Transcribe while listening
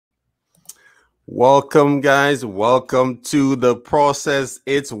Welcome, guys. Welcome to the process.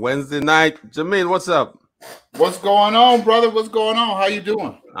 It's Wednesday night. Jermaine, what's up? What's going on, brother? What's going on? How you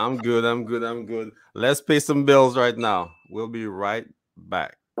doing? I'm good. I'm good. I'm good. Let's pay some bills right now. We'll be right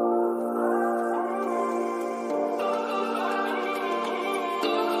back.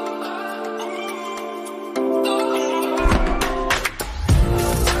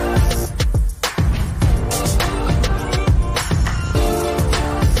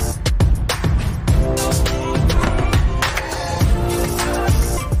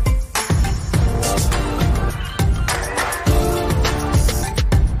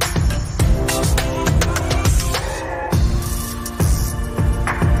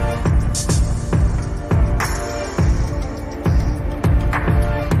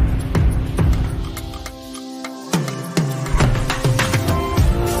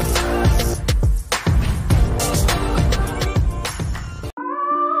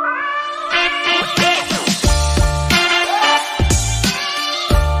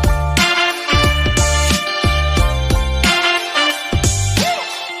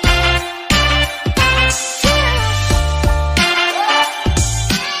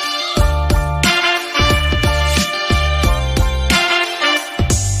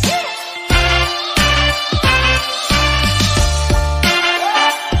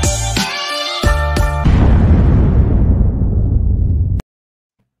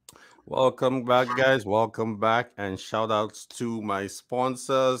 Welcome back, guys. Welcome back. And shout outs to my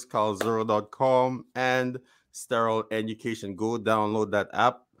sponsors, CalZero.com and Sterile Education. Go download that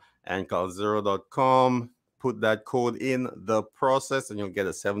app and CalZero.com. Put that code in the process and you'll get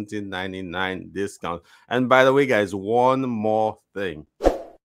a $17.99 discount. And by the way, guys, one more thing.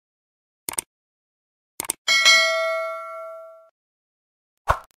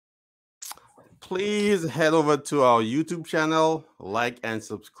 Please head over to our YouTube channel, like and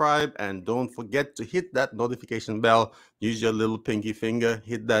subscribe, and don't forget to hit that notification bell. Use your little pinky finger,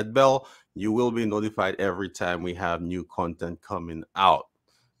 hit that bell. You will be notified every time we have new content coming out.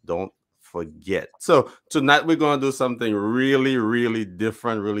 Don't forget. So tonight we're going to do something really, really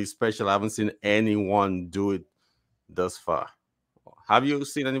different, really special. I haven't seen anyone do it thus far. Have you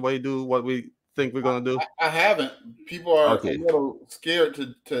seen anybody do what we think we're going to do? I haven't. People are Okay. a little scared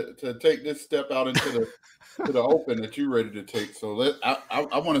to take this step out into the open that you're ready to take. So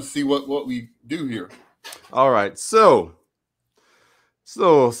I want to see what we do here. All right. So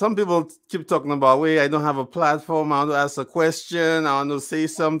some people keep talking about, wait, I don't have a platform. I want to ask a question. I want to say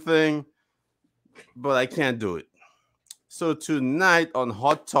something, but I can't do it. So tonight on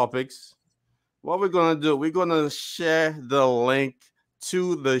Hot Topics, what we're going to do, we're going to share the link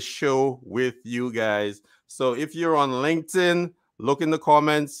to the show with you guys. So if you're on LinkedIn, look in the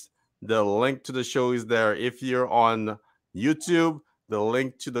comments. The link to the show is there. If you're on YouTube, the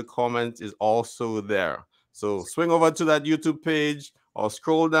link to the comments is also there. So swing over to that YouTube page or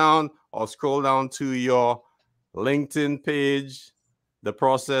scroll down to your LinkedIn page, The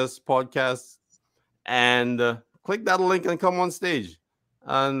Process Podcast, and click that link and come on stage.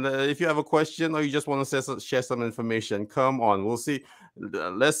 And if you have a question or you just want to share some information, come on. We'll see.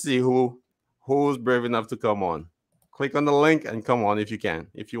 Let's see who's brave enough to come on. Click on the link and come on if you can,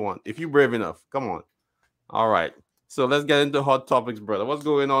 if you want. If you're brave enough, come on. All right. So let's get into hot topics, brother. What's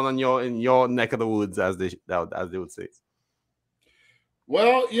going on in your neck of the woods, as they would say?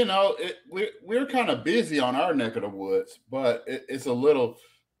 Well, we're kind of busy on our neck of the woods, but it's a little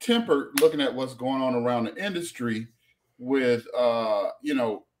tempered looking at what's going on around the industry. With a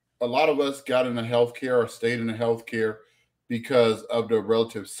lot of us got into healthcare or stayed in the healthcare because of the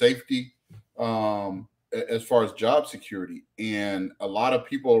relative safety as far as job security. And a lot of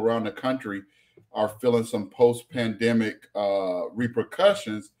people around the country are feeling some post-pandemic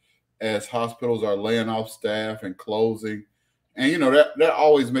repercussions as hospitals are laying off staff and closing. And, that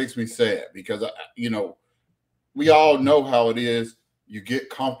always makes me sad because, we all know how it is. You get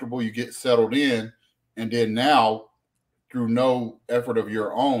comfortable, you get settled in, and then now, through no effort of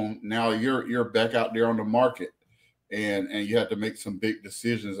your own, now you're back out there on the market, and you have to make some big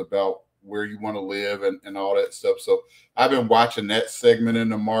decisions about where you want to live and all that stuff. So I've been watching that segment in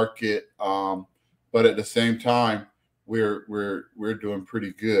the market, but at the same time, we're doing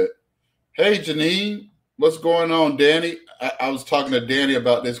pretty good. Hey, Janine, what's going on, Danny? I was talking to Danny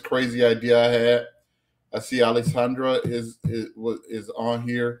about this crazy idea I had. I see Alessandra is on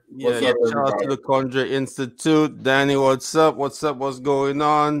here. What's up, shout out to the Conjure Institute. Danny, what's up? What's up? What's going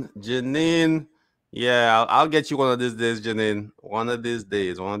on? Janine. Yeah, I'll get you one of these days, Janine. One of these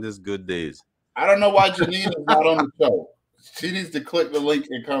days, one of these good days. I don't know why Janine is not on the show. She needs to click the link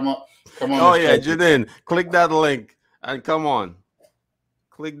and come on. Oh yeah, Janine, click that link and come on.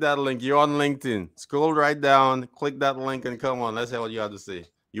 Click that link. You're on LinkedIn. Scroll right down, click that link, and come on. Let's hear what you have to say.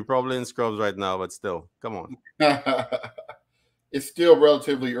 You're probably in scrubs right now, but still, come on. It's still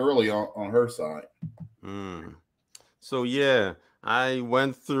relatively early on her side. So yeah, I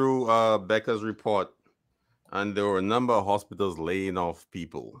went through Becca's report, and there were a number of hospitals laying off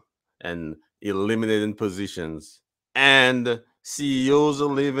people and eliminating positions, and CEOs are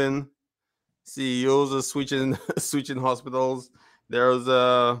leaving. CEOs are switching switching hospitals. There's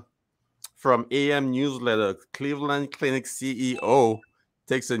a from AM Newsletter, Cleveland Clinic CEO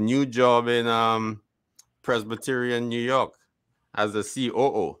takes a new job in Presbyterian, New York, as the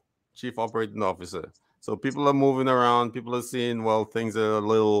COO, Chief Operating Officer. So people are moving around. People are seeing, well, things are a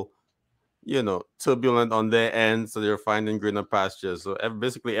little, turbulent on their end. So they're finding greener pastures. So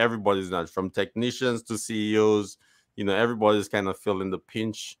basically, everybody's not, from technicians to CEOs. Everybody's kind of feeling the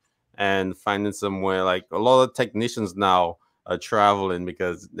pinch and finding somewhere. Like a lot of technicians now are traveling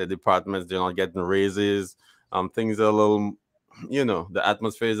because the departments, they're not getting raises. Things are a little, the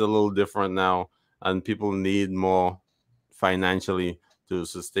atmosphere is a little different now, and people need more financially to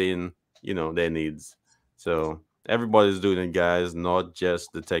sustain, their needs. So everybody's doing it, guys, not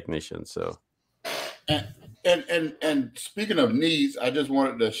just the technicians. So and speaking of needs, I just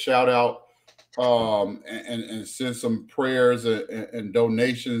wanted to shout out and send some prayers and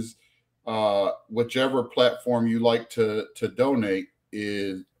donations. Whichever platform you like to donate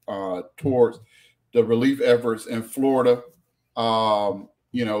is towards the relief efforts in Florida.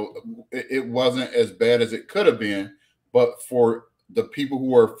 It wasn't as bad as it could have been, but for the people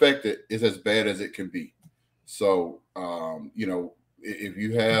who are affected, it's as bad as it can be. So, if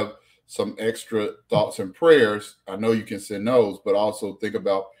you have some extra thoughts and prayers, I know you can send those, but also think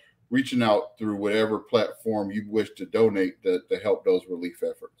about reaching out through whatever platform you wish to donate to help those relief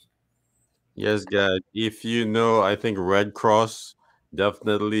efforts. Yes, guys. If I think Red Cross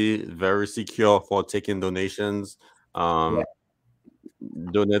definitely very secure for taking donations. Yeah.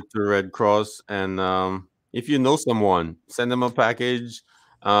 Donate to Red Cross, and if you know someone, send them a package.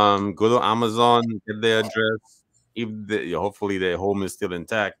 Go to Amazon, get their address. If hopefully their home is still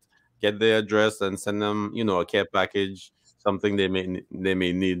intact, get their address and send them, a care package, something they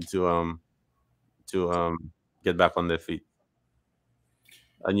may need to get back on their feet.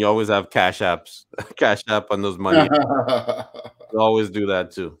 And you always have cash apps, cash app on those money. You always do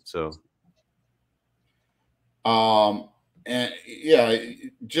that too. So, and yeah,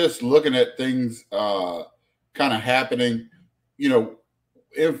 just looking at things kind of happening,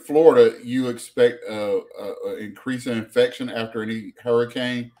 in Florida, you expect a increase in infection after any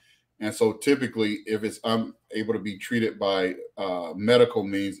hurricane. And so typically, if it's unable to be treated by medical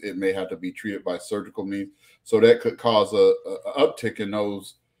means, it may have to be treated by surgical means. So that could cause a uptick in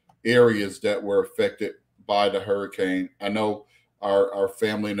those areas that were affected by the hurricane. I know our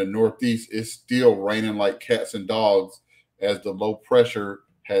family in the Northeast is still raining like cats and dogs as the low pressure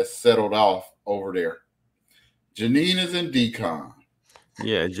has settled off over there. Janine is in decon.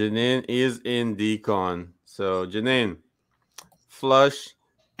 Yeah, Janine is in decon. So, Janine, flush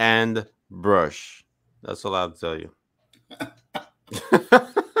and brush. That's all I'll tell you.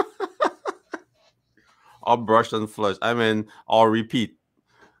 I'll brush and flush. I'll repeat,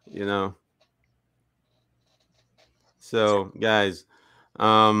 So, guys,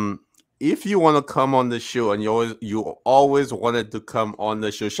 if you want to come on the show and you always wanted to come on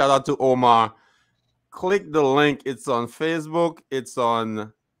the show, shout out to Omar. Click the link. It's on Facebook, it's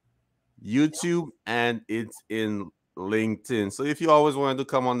on YouTube, and it's in LinkedIn. So if you always wanted to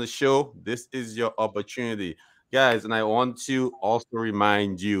come on the show, this is your opportunity, guys. And I want to also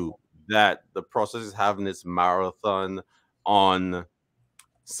remind you that the process is having its marathon on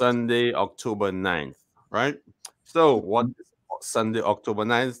Sunday, October 9th, right? So what is Sunday, October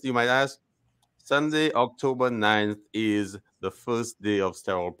 9th, you might ask? Sunday, October 9th is the first day of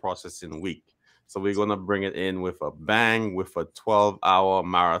sterile processing week. So we're going to bring it in with a bang, with a 12-hour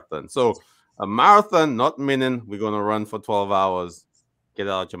marathon. So a marathon, not meaning we're going to run for 12 hours. Get it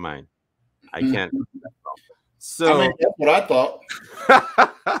out your mind. I can't. So that's what I thought.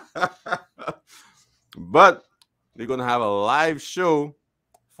 But we're going to have a live show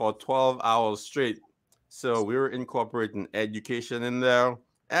for 12 hours straight. So we're incorporating education in there.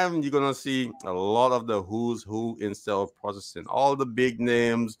 And you're going to see a lot of the who's who in sterile processing. All the big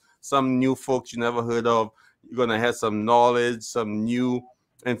names, some new folks you never heard of. You're going to have some knowledge, some new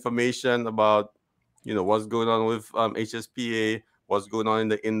information about, what's going on with HSPA, what's going on in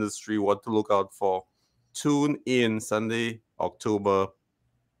the industry, what to look out for. Tune in Sunday, October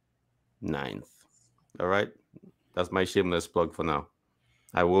 9th. All right? That's my shameless plug for now.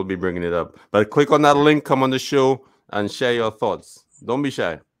 I will be bringing it up. But click on that link, come on the show, and share your thoughts. Don't be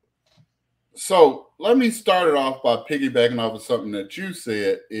shy. So let me start it off by piggybacking off of something that you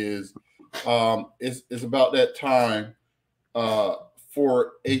said. Is it's about that time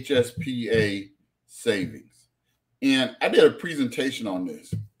for HSPA savings, and I did a presentation on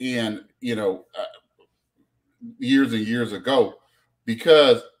this, and years and years ago,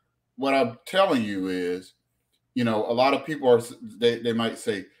 because what I'm telling you is, a lot of people they might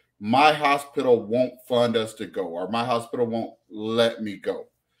say, my hospital won't fund us to go, or my hospital won't let me go.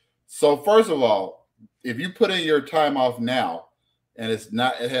 So first of all, if you put in your time off now, and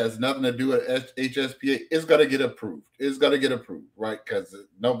it has nothing to do with HSPA, it's gonna get approved. It's gonna get approved, right? Because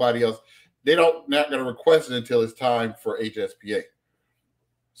nobody else, not gonna request it until it's time for HSPA.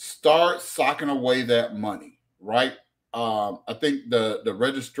 Start socking away that money, right? I think the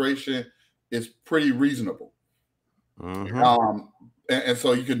registration is pretty reasonable. Mm-hmm. And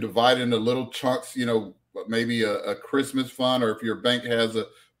so you can divide it into little chunks, maybe a Christmas fund, or if your bank has a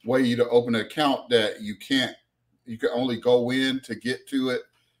way you to open an account that you can only go in to get to it.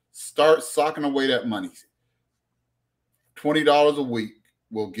 Start socking away that money. $20 a week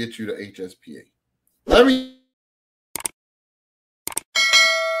will get you to HSPA. Let me.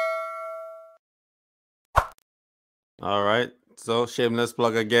 All right. So shameless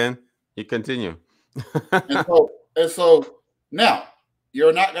plug again. You continue. and so now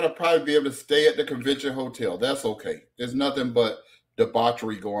you're not going to probably be able to stay at the convention hotel. That's okay. There's nothing but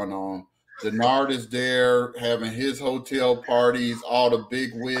debauchery going on. Denard is there having his hotel parties. All the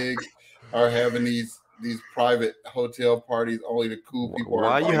big wigs are having these private hotel parties. Only the cool people are.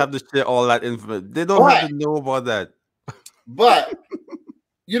 Why you have to share all that information? They don't have to know about that. But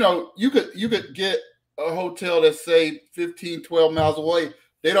you could get a hotel that's say 15, 12 miles away.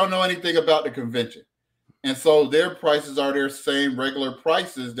 They don't know anything about the convention. And so their prices are their same regular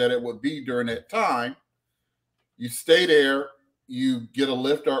prices that it would be during that time. You stay there, you get a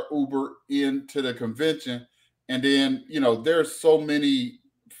Lyft or Uber into the convention. And then, there's so many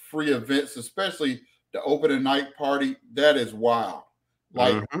free events, especially the opening night party. That is wild.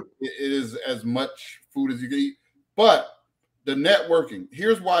 Like it is as much food as you can eat. But the networking,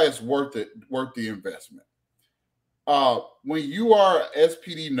 here's why it's worth the investment. When you are an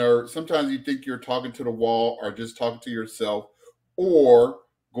SPD nerd, sometimes you think you're talking to the wall or just talking to yourself, or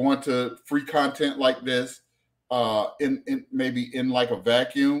going to free content like this, in maybe in like a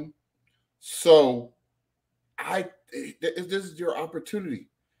vacuum. So this is your opportunity.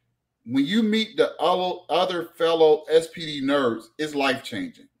 When you meet the other fellow SPD nerds, it's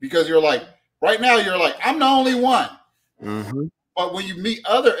life-changing, because you're like, right now you're like, I'm the only one. But when you meet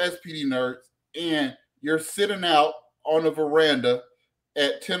other SPD nerds and you're sitting out on the veranda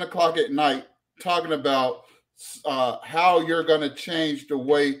at 10 o'clock at night talking about how you're going to change the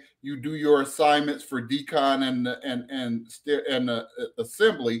way you do your assignments for decon and the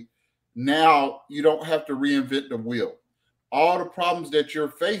assembly, now you don't have to reinvent the wheel. All the problems that you're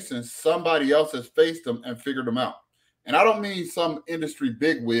facing, somebody else has faced them and figured them out. And I don't mean some industry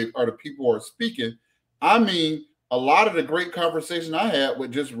bigwig or the people who are speaking. I mean a lot of the great conversation I had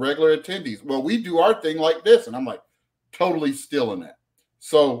with just regular attendees. Well, we do our thing like this. And I'm like, totally still in that.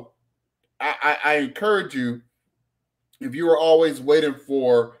 So I encourage you, if you are always waiting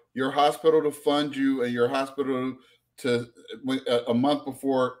for your hospital to fund you and your hospital to a month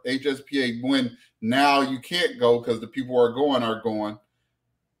before HSPA, when now you can't go because the people who are going,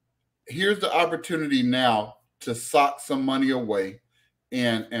 here's the opportunity now to sock some money away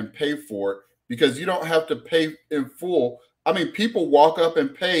and pay for it, because you don't have to pay in full. I mean, people walk up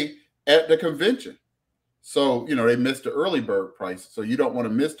and pay at the convention. So, they missed the early bird price. So you don't want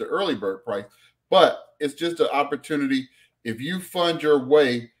to miss the early bird price. But it's just an opportunity. If you fund your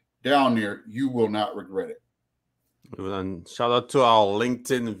way down there, you will not regret it. And shout out to our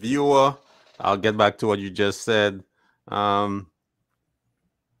LinkedIn viewer. I'll get back to what you just said. I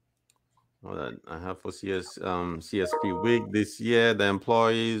have for CSP week this year. The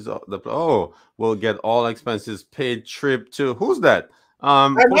employees will get all expenses paid trip to. Who's that? I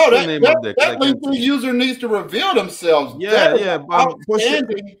know that LinkedIn user needs to reveal themselves.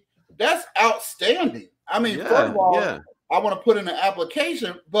 Outstanding. That's outstanding. I mean, first of all, I want to put in an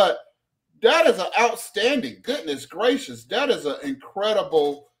application, but that is an outstanding. Goodness gracious, that is an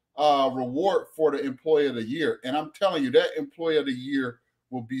incredible reward for the Employee of the Year. And I'm telling you, that Employee of the Year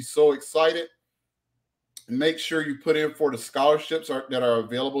will be so excited. Make sure you put in for the scholarships that are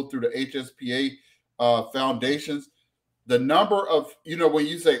available through the HSPA foundations. The number of, when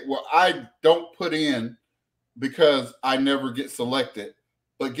you say, well, I don't put in because I never get selected.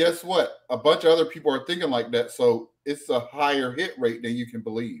 But guess what? A bunch of other people are thinking like that. So it's a higher hit rate than you can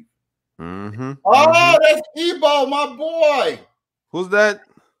believe. Oh, that's Ebo, my boy. Who's that?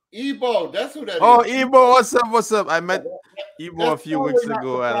 Ebo, that's who that is. Oh, Ebo, what's up? What's up? I met Ebo a few weeks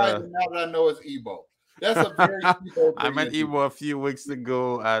ago at now that I know it's Ebo. That's a very Ebo I met Ebo a few weeks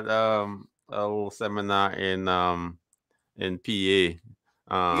ago at a little seminar in PA.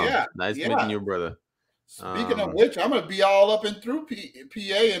 Nice meeting you, brother. Speaking of which, I'm gonna be all up and through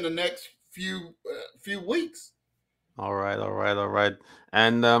PA in the next few weeks. All right.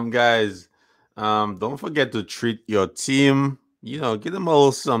 And guys, don't forget to treat your team. You know, give them a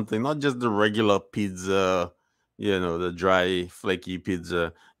little something, not just the regular pizza. You know, the dry, flaky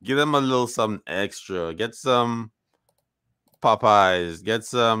pizza. Give them a little something extra. Get some Popeyes. Get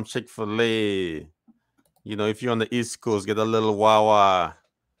some Chick-fil-A. You know, if you're on the East Coast, get a little Wawa.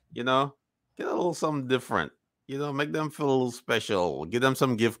 You know, get a little something different. You know, make them feel a little special. Give them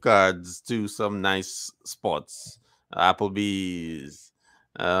some gift cards to some nice spots. Applebee's.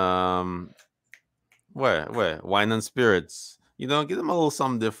 Where? Wine and Spirits. You know, give them a little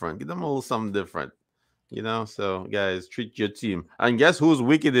something different. Give them a little something different. You know, so guys, treat your team. And guess whose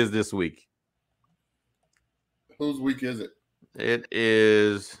week it is this week? Whose week is it? It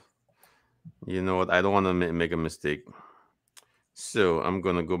is, you know what? I don't want to make a mistake. So I'm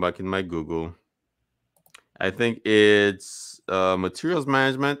going to go back in my Google. I think it's materials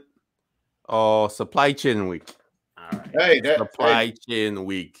management or supply chain week. All right. Hey, supply chain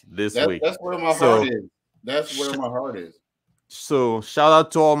week this week. That's where my heart is. That's where my heart is. So shout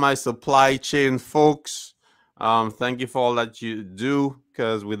out to all my supply chain folks. Thank you for all that you do,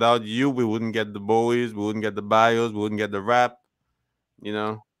 because without you, we wouldn't get the Bowies, we wouldn't get the bios, we wouldn't get the wrap. You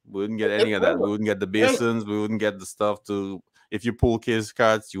know, we wouldn't get any of that. We wouldn't get the basins. We wouldn't get the stuff to. If you pull case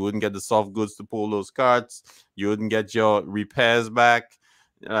carts, you wouldn't get the soft goods to pull those carts. You wouldn't get your repairs back.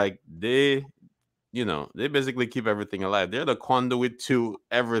 Like they basically keep everything alive. They're the conduit to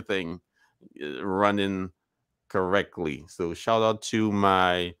everything running correctly. So shout out to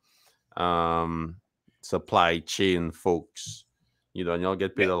my supply chain folks. You know, and y'all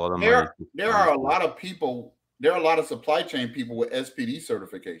get paid a lot of money. There are a lot of people. There are a lot of supply chain people with SPD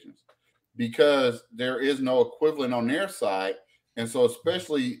certifications because there is no equivalent on their side. And so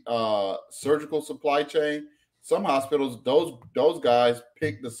especially surgical supply chain, some hospitals, those guys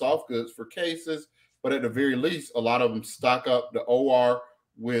pick the soft goods for cases, but at the very least, a lot of them stock up the OR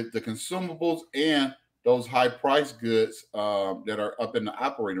with the consumables and those high price goods that are up in the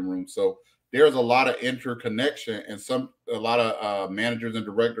operating room. So there's a lot of interconnection, and a lot of managers and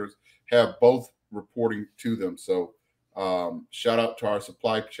directors have both reporting to them. So shout out to our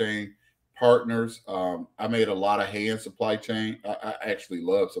supply chain partners. I made a lot of hay in supply chain. I actually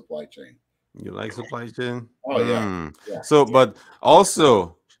love supply chain. You like supply chain? Oh yeah. So, but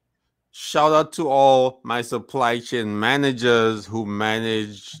also shout out to all my supply chain managers who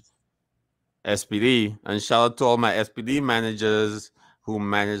manage SPD, and shout out to all my SPD managers who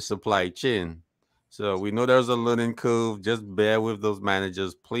manage supply chain. So we know there's a learning curve. Just bear with those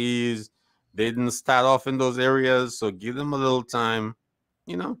managers, please. They didn't start off in those areas, so give them a little time,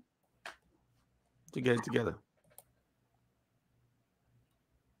 you know, to get it together.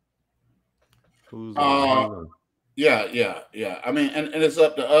 Yeah. I mean, and it's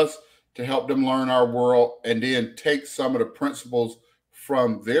up to us to help them learn our world and then take some of the principles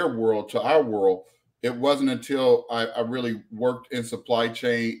from their world to our world. It wasn't until I really worked in supply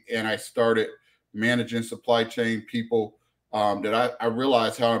chain and I started managing supply chain people that I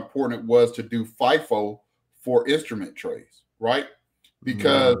realized how important it was to do FIFO for instrument trays, right?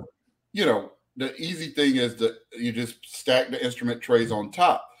 Because, you know, the easy thing is that you just stack the instrument trays on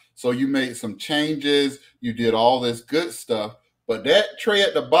top. So you made some changes, you did all this good stuff, but that tray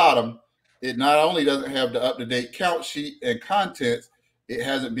at the bottom, it not only doesn't have the up-to-date count sheet and contents, it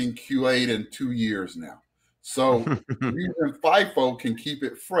hasn't been QA'd in 2 years now. So using FIFO can keep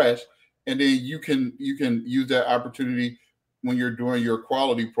it fresh, and then you can use that opportunity when you're doing your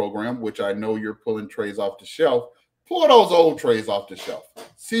quality program, which I know you're pulling trays off the shelf. Pull those old trays off the shelf,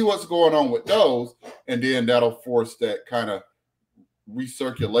 see what's going on with those, and then that'll force that kind of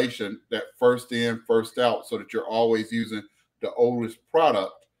recirculation, that first in, first out, so that you're always using the oldest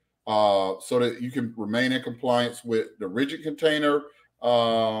product, so that you can remain in compliance with the rigid container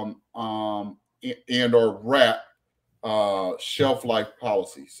and or wrap shelf life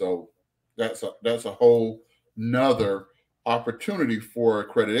policy. So that's a whole nother opportunity for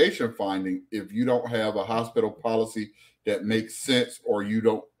accreditation finding if you don't have a hospital policy that makes sense, or you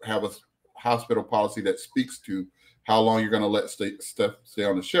don't have a hospital policy that speaks to how long you're going to let stuff stay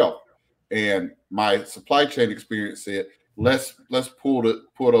on the shelf. And my supply chain experience said, let's pull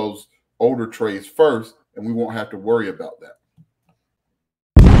those older trays first, and we won't have to worry about that.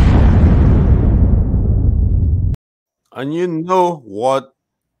 And you know what,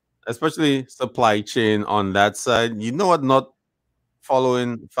 especially supply chain on that side, you know what not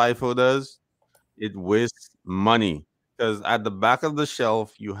following FIFO does? It wastes money because at the back of the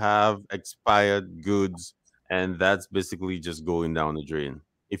shelf you have expired goods, and that's basically just going down the drain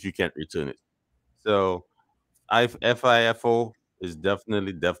if you can't return it. So FIFO is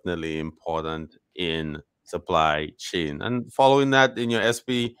definitely important in supply chain, and following that in your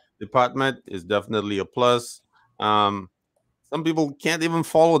SP department is definitely a plus. Um, some people can't even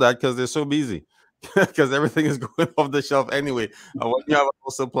follow that because they're so busy because everything is going off the shelf anyway. And when you have a low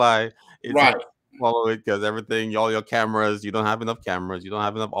supply, it's hard Right. to follow it because everything, all your cameras, you don't have enough cameras, you don't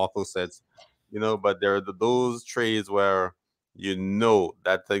have enough auto sets, but there are those trays where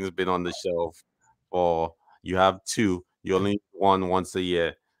that thing's been on the shelf for you have two, you only need one once a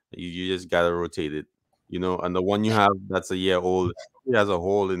year. You just gotta rotate it, and the one you have that's a year old it has a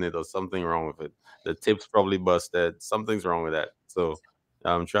hole in it or something wrong with it. The tip's probably busted. Something's wrong with that. So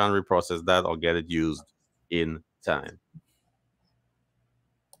try and reprocess that or get it used in time.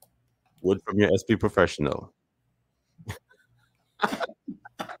 Wood from your SP professional.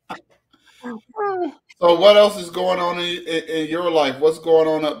 So what else is going on in your life? What's going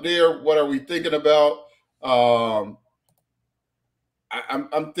on up there? What are we thinking about? Um,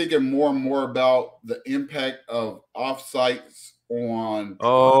 I'm thinking more and more about the impact of offsites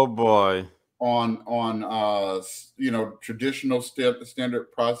Oh boy. traditional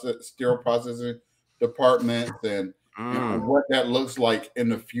standard process sterile processing departments and Mm, what that looks like in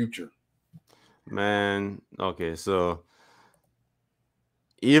the future. man. Okay, so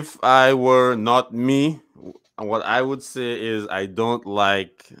if I were not me, what I would say is I don't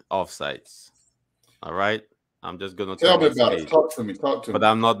like offsites. All right. I'm just gonna Tell tell me you about it. straight. Talk to me. Talk to But me.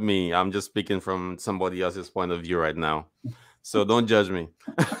 I'm not me. I'm just speaking from somebody else's point of view right now. So don't judge me.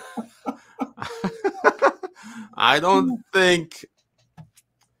 I don't think.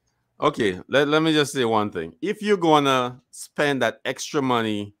 Okay, let me just say one thing. If you're gonna spend that extra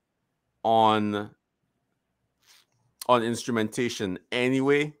money on instrumentation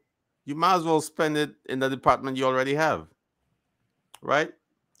anyway, you might as well spend it in the department you already have, right?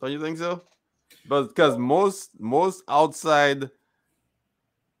 Don't you think so? But because most outside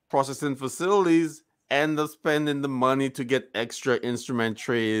processing facilities end up spending the money to get extra instrument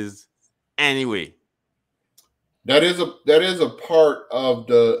trays anyway. That is a part of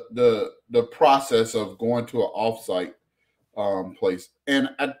the process of going to an offsite place, and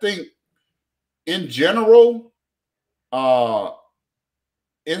I think in general, uh,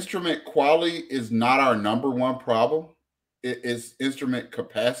 instrument quality is not our number one problem. It is instrument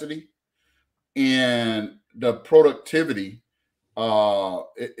capacity and the productivity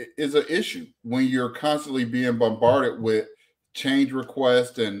is an issue when you're constantly being bombarded with change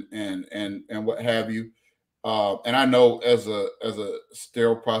requests and what have you. And I know as a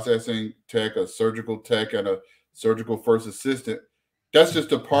sterile processing tech, a surgical tech, and a surgical first assistant, that's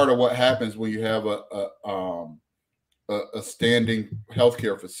just a part of what happens when you have a standing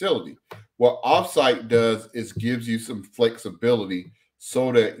healthcare facility. What offsite does is gives you some flexibility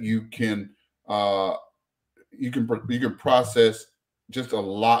so that uh, you can process just a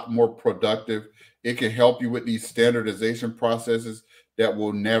lot more productive. It can help you with these standardization processes that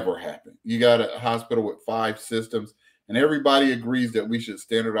will never happen. You got a hospital with 5 systems, and everybody agrees that we should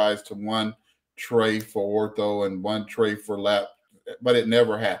standardize to one tray for ortho and one tray for lab, but it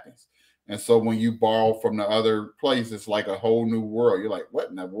never happens. And so when you borrow from the other place, it's like a whole new world. You're like, what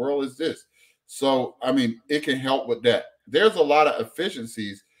in the world is this? So, I mean, it can help with that. There's a lot of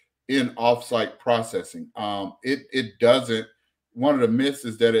efficiencies in offsite processing. It doesn't. One of the myths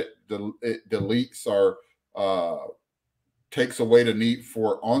is that it deletes or takes away the need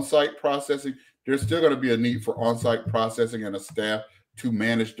for on-site processing. There's still going to be a need for on-site processing and a staff to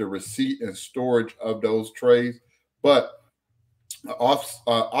manage the receipt and storage of those trays, but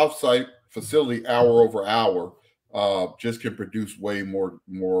offsite facility hour over hour just can produce way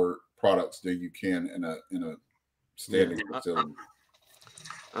more products than you can in a Yeah. standing facility.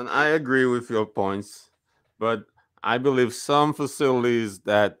 And I agree with your points, but I believe some facilities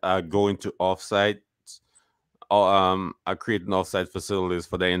that are going to offsite or are creating offsite facilities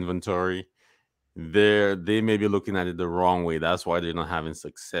for their inventory, they may be looking at it the wrong way. That's why they're not having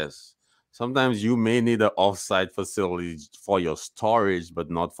success. Sometimes you may need an offsite facility for your storage, but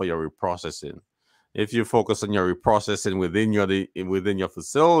not for your reprocessing. If you focus on your reprocessing within your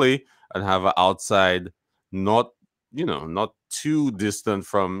facility and have an outside, not not too distant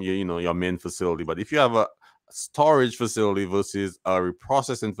from your main facility, but if you have a storage facility versus a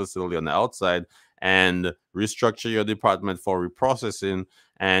reprocessing facility on the outside, and restructure your department for reprocessing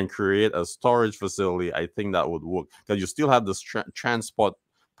and create a storage facility, I think that would work, because you still have this transport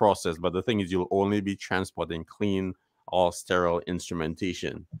process, but the thing is you'll only be transporting clean or sterile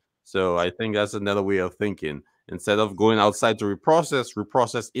instrumentation. So I think that's another way of thinking. Instead of going outside to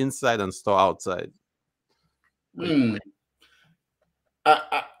reprocess inside and store outside. Hmm.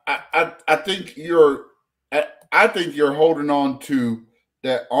 I think I think you're holding on to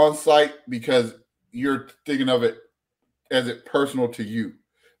that on site because you're thinking of it as it personal to you.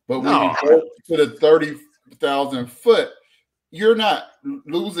 But when No, you go to the 30,000 foot, you're not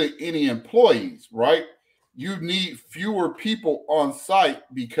losing any employees, right? You need fewer people on site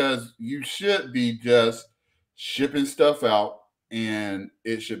because you should be just shipping stuff out and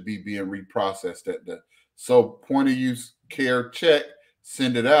it should be being reprocessed at the point of use care check,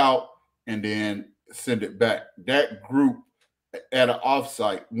 send it out, and then send it back. That group at an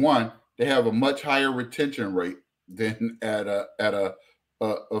offsite, one, they have a much higher retention rate than at a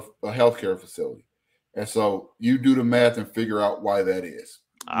healthcare facility. And so you do the math and figure out why that is.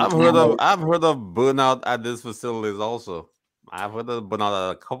 I've heard of burnout at these facilities also. I've heard of burnout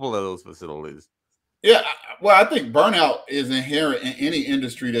at a couple of those facilities. Yeah, well, I think burnout is inherent in any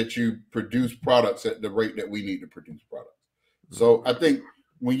industry that you produce products at the rate that we need to produce products. So I think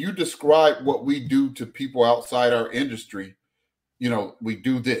when you describe what we do to people outside our industry, you know, we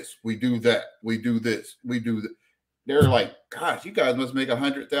do this, we do that, we do this, we do that. They're like, gosh, you guys must make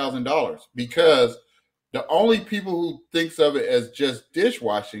 $100,000, because the only people who thinks of it as just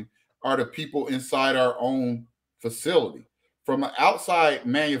dishwashing are the people inside our own facility. From an outside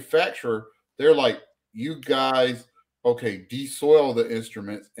manufacturer, they're like, you guys, okay, desoil the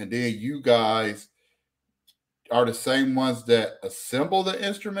instruments, and then you guys are the same ones that assemble the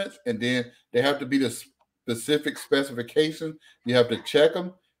instruments, and then they have to be the specific specifications. You have to check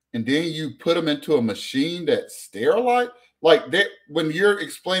them, and then you put them into a machine that's sterilized. Like that, when you're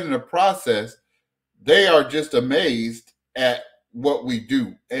explaining the process, they are just amazed at what we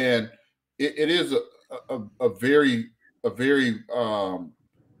do, and it is a very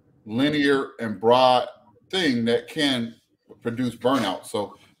linear and broad thing that can produce burnout.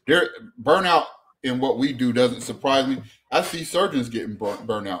 So burnout in what we do doesn't surprise me. I see surgeons getting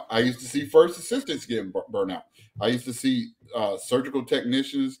burnout. I used to see first assistants getting burnout. I used to see surgical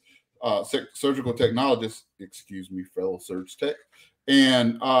technicians, surgical technologists, excuse me, fellow surge tech,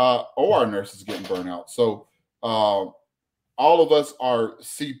 and OR nurses getting burnout. So all of us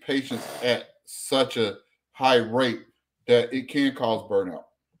see patients at such a high rate that it can cause burnout.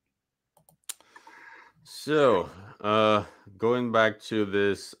 So, going back to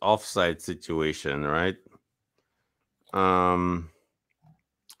this offsite situation, right? So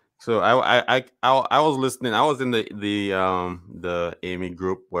I was listening. I was in the Amy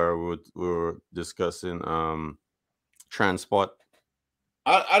group where we were discussing transport.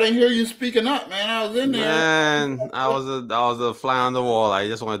 I didn't hear you speaking up, man. I was in there. Man, I was a fly on the wall. I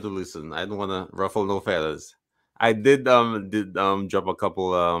just wanted to listen. I didn't want to ruffle no feathers. I did drop a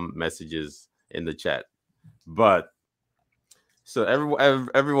couple messages in the chat, but so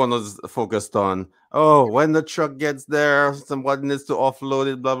everyone was focused on, oh, when the truck gets there, somebody needs to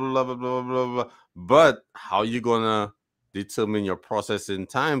offload it, blah blah blah blah blah blah. But how you gonna determine your processing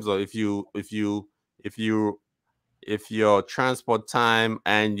times, or if your transport time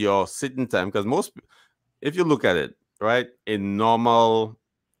and your sitting time? Because if you look at it, right, in normal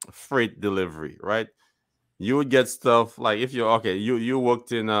freight delivery, right, you would get stuff like, if you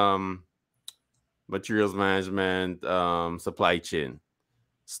worked in materials management, supply chain,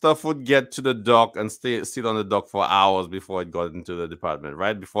 stuff would get to the dock and sit on the dock for hours before it got into the department,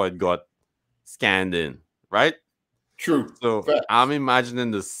 right? Before it got scanned in, right? True. So I'm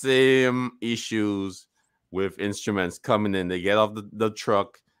imagining the same issues with instruments coming in. They get off the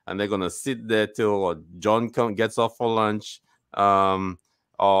truck and they're gonna sit there till John gets off for lunch,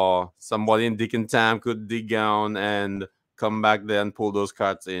 or somebody in Deacon time could dig down and come back there and pull those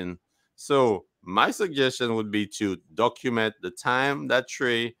carts in. So my suggestion would be to document the time that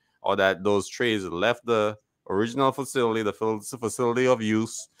tray or that those trays left the original facility, the facility of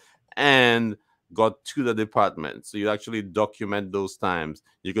use, and got to the department. So you actually document those times.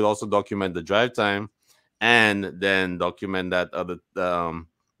 You could also document the drive time, and then document that other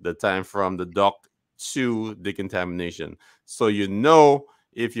the time from the dock to decontamination. So you know,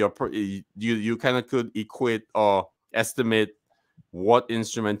 if you kind of could equate or estimate what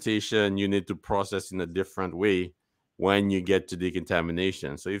instrumentation you need to process in a different way when you get to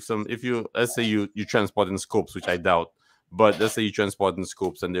decontamination. So if you let's say you transporting scopes, which I doubt, but let's say you transporting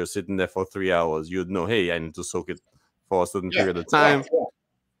scopes and they're sitting there for 3 hours, you'd know, hey, I need to soak it for a certain period of time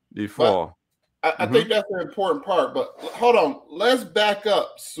before. I think that's an important part. But hold on, let's back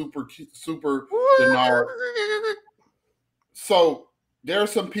up, Super Denard. So there are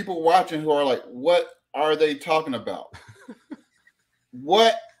some people watching who are like, "What are they talking about?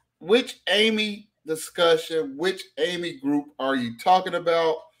 Which Amy discussion, which Amy group are you talking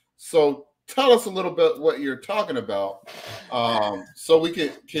about?" So tell us a little bit what you're talking about, so we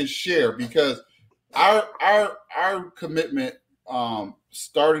can share, because our commitment,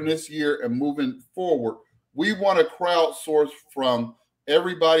 starting this year and moving forward, we want to crowdsource from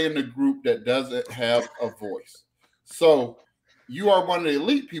everybody in the group that doesn't have a voice. So you are one of the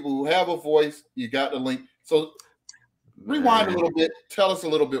elite people who have a voice. You got the link. So rewind a little bit. Tell us a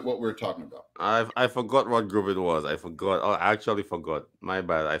little bit what we're talking about. I forgot what group it was. I forgot. Oh, I actually forgot. My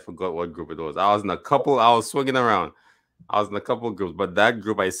bad. I forgot what group it was. I was swinging around. I was in a couple of groups, but that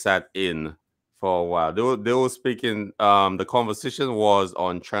group I sat in for a while. They were speaking. The conversation was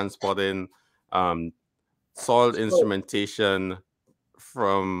on transporting soil instrumentation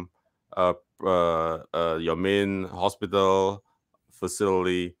from your main hospital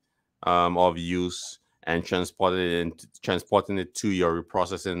facility of use, and transporting it to your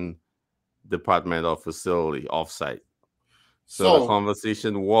reprocessing department or facility offsite. So the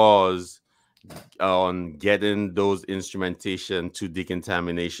conversation was on getting those instrumentation to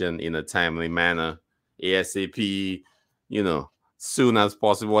decontamination in a timely manner, ASAP, soon as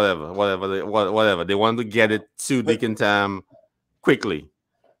possible, whatever. They want to get it to decontam quickly.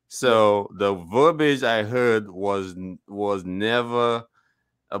 So the verbiage I heard was never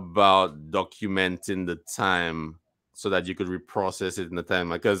about documenting the time so that you could reprocess it in the time.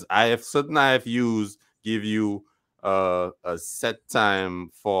 Because certain IFUs give you a set time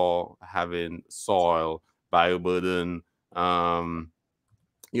for having soil, bioburden, from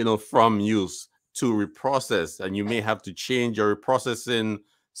use to reprocess, and you may have to change your reprocessing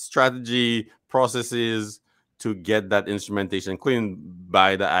strategy, processes to get that instrumentation clean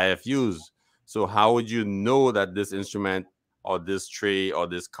by the IFUs. So how would you know that this instrument or this tray or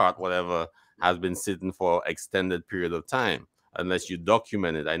this cart, whatever, has been sitting for extended period of time unless you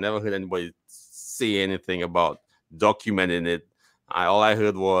document it? I never heard anybody say anything about documenting it. All I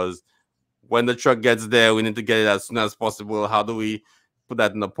heard was, when the truck gets there, we need to get it as soon as possible. How do we put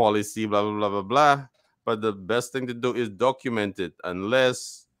that in the policy? Blah, blah, blah, blah, blah. But the best thing to do is document it,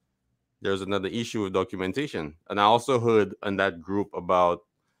 unless there's another issue with documentation. And I also heard in that group about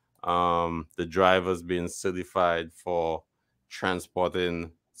the drivers being certified for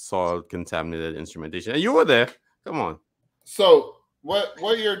transporting soil contaminated instrumentation. And you were there. Come on. So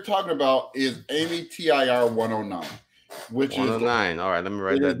what you're talking about is Amy TIR 109, which 109. All right, let me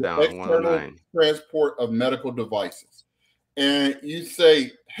write that down. External 109. Transport of medical devices. And you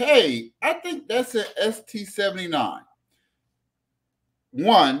say, hey, I think that's an ST79.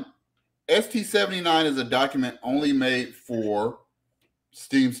 One, ST79 is a document only made for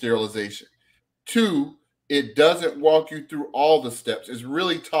steam sterilization. Two, it doesn't walk you through all the steps. It's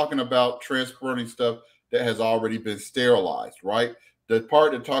really talking about transporting stuff that has already been sterilized, right? The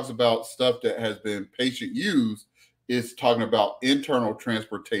part that talks about stuff that has been patient used is talking about internal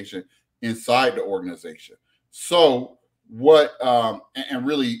transportation inside the organization. So what, and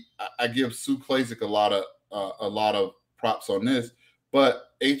really, I give Sue Klasick a lot of props on this, but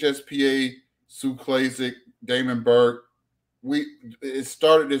HSPA, Sue Klasick, Damon Burke, it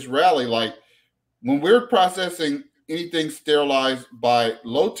started this rally. Like, when we're processing anything sterilized by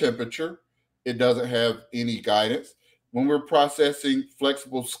low temperature, it doesn't have any guidance. When we're processing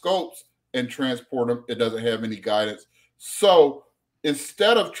flexible scopes and transport them, it doesn't have any guidance. So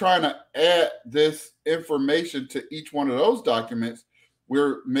instead of trying to add this information to each one of those documents,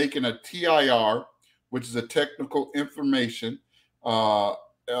 we're making a TIR, which is a technical information, that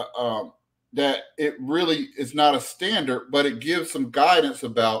it really is not a standard, but it gives some guidance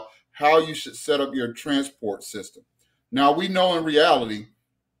about how you should set up your transport system. Now, we know in reality,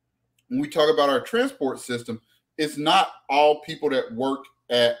 when we talk about our transport system, it's not all people that work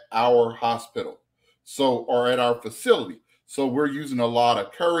at our hospital, or at our facility. So we're using a lot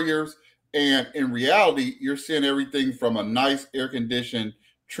of couriers. And in reality, you're seeing everything from a nice air-conditioned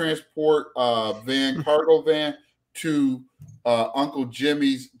transport van, cargo van, to Uncle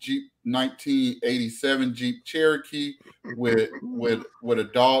Jimmy's Jeep 1987 Jeep Cherokee with a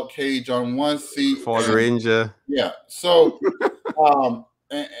dog cage on one seat. Ford Ranger. Yeah. So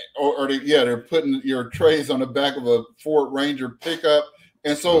they're putting your trays on the back of a Ford Ranger pickup.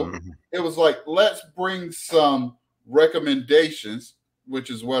 And so it was like, let's bring some recommendations, which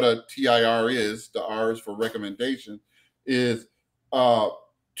is what a TIR is. The R is for recommendation, is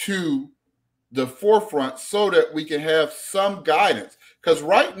to the forefront so that we can have some guidance. Because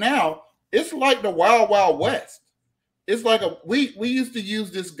right now, it's like the Wild Wild West. It's like we used to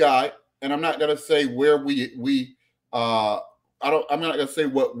use this guy, and I'm not gonna say where I'm not gonna say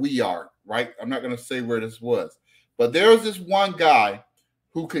what we are, right? I'm not gonna say where this was, but there was this one guy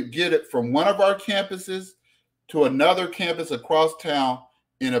who could get it from one of our campuses to another campus across town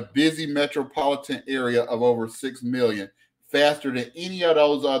in a busy metropolitan area of over 6 million faster than any of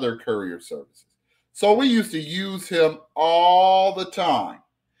those other courier services. So we used to use him all the time.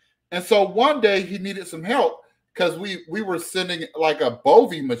 And so one day he needed some help because we were sending like a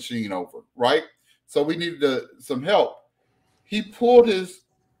Bovie machine over, right? So we needed some help. He pulled his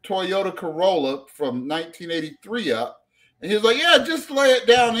Toyota Corolla from 1983 up, and he was like, yeah, just lay it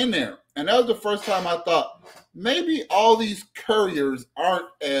down in there. And that was the first time I thought, maybe all these couriers aren't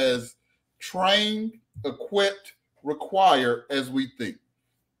as trained, equipped, required as we think.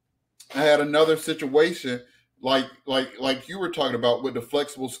 I had another situation like you were talking about with the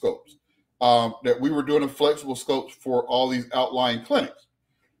flexible scopes, that we were doing the flexible scopes for all these outlying clinics.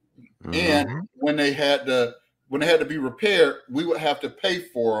 Mm-hmm. And when they had to be repaired, we would have to pay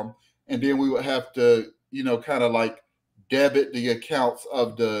for them, and then we would have to, kind of like debit the accounts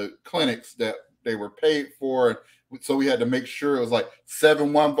of the clinics that they were paid for. So we had to make sure it was like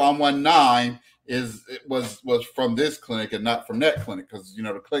 71119 was from this clinic and not from that clinic, because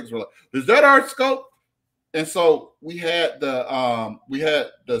the clinics were like, is that our scope? And so we had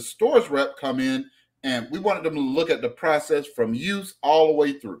the stores rep come in, and we wanted them to look at the process from use all the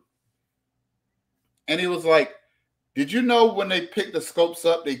way through. And he was like, did you know when they pick the scopes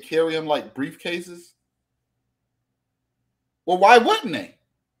up, they carry them like briefcases? Well, why wouldn't they?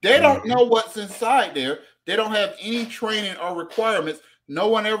 They don't know what's inside there. They don't have any training or requirements. No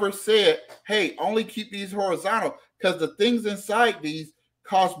one ever said, hey, only keep these horizontal, because the things inside these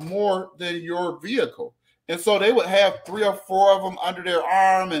cost more than your vehicle. And so they would have 3 or 4 of them under their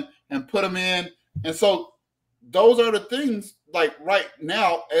arm and put them in. And so those are the things, like right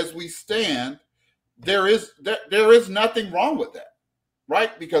now, as we stand, there is nothing wrong with that,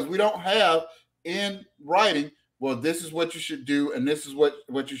 right? Because we don't have in writing, well, this is what you should do, and this is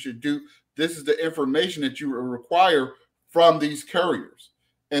what you should do. This is the information that you require from these couriers.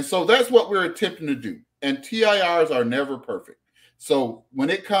 And so that's what we're attempting to do. And TIRs are never perfect. So when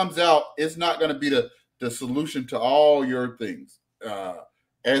it comes out, it's not going to be the solution to all your things.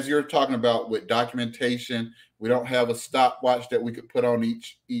 As you're talking about with documentation, we don't have a stopwatch that we could put on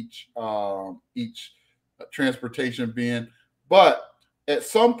each transportation bin. But at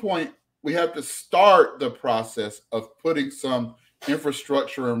some point, we have to start the process of putting some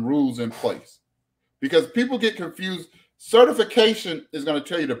infrastructure and rules in place, because people get confused. Certification is going to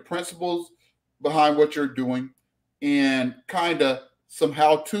tell you the principles behind what you're doing and kind of some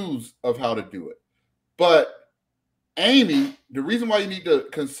how-tos of how to do it. But Amy, the reason why you need to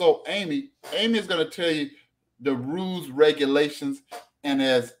consult Amy is going to tell you the rules, regulations, and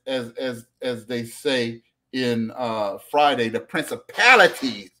as they say in Friday, the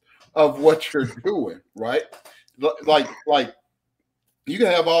principalities of what you're doing, right? Like you can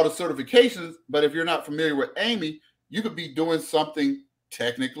have all the certifications, but if you're not familiar with Amy, you could be doing something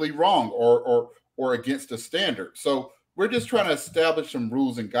technically wrong or against the standard. So we're just trying to establish some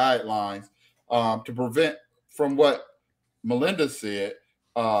rules and guidelines to prevent from what Melinda said,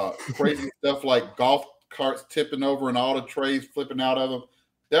 crazy stuff like golf carts tipping over and all the trays flipping out of them.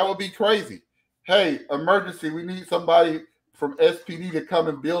 That would be crazy. Hey, emergency, we need somebody from SPD to come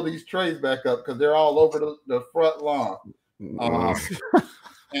and build these trays back up because they're all over the front lawn.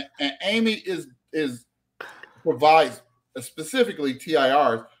 And Amy provides, specifically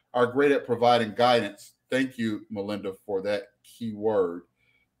TIRs are great at providing guidance. Thank you, Melinda, for that key word.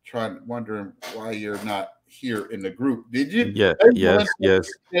 Wondering why you're not here in the group. Did you? Yeah, hey, yes.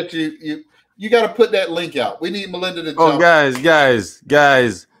 That you got to put that link out. We need Melinda to. Oh, guys.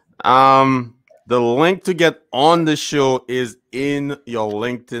 The link to get on the show is in your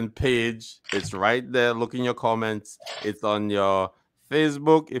LinkedIn page. It's right there. Look in your comments. It's on your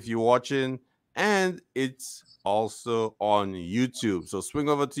Facebook if you're watching, and it's also on YouTube. So swing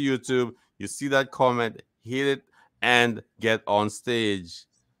over to YouTube. You see that comment, hit it, and get on stage.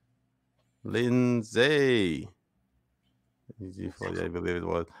 Lindsay. I believe it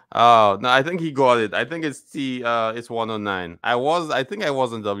was. Oh no, I think he got it. I think it's it's 109. I think I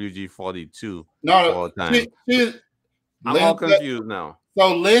was on WG42. No, I'm all confused now.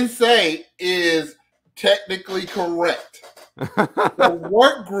 So Lindsay is technically correct. The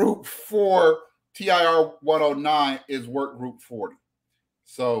work group for TIR 109 is work group 40.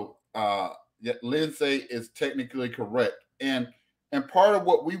 So Lindsay is technically correct. And part of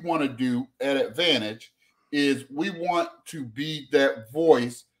what we want to do at Advantage is we want to be that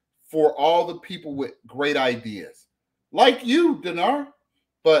voice for all the people with great ideas, like you, Dinar.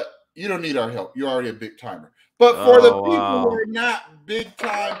 But you don't need our help. You're already a big timer. But for the people who are not big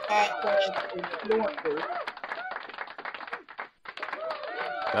time podcast influencers,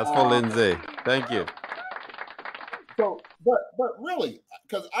 that's for Lindsay. Thank you. So, but really,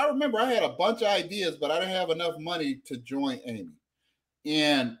 because I remember I had a bunch of ideas, but I didn't have enough money to join Amy.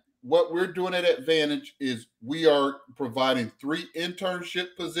 And what we're doing at Advantage is we are providing 3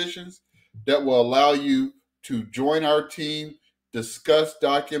 internship positions that will allow you to join our team, discuss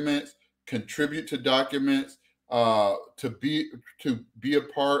documents, contribute to documents, to be a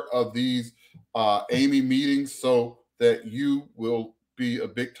part of these Amy meetings, so that you will be a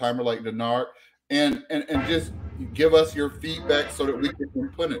big timer like Denard, and just give us your feedback so that we can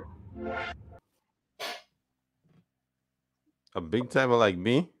implement it. A big timer like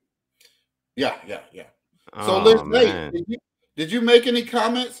me? Yeah. So Liz, did you make any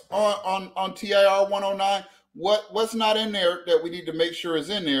comments on TIR 109? What's not in there that we need to make sure is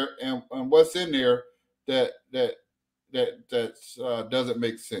in there, and what's in there that doesn't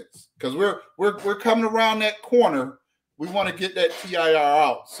make sense? Because we're coming around that corner. We want to get that TIR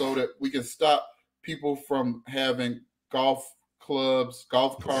out so that we can stop people from having golf clubs,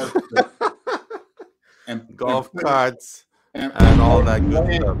 golf carts, and golf carts. And all that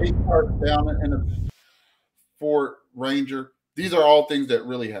good stuff. Down in the Ford Ranger. These are all things that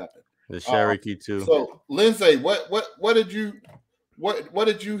really happen. The Cherokee too. So, Lindsay, what did you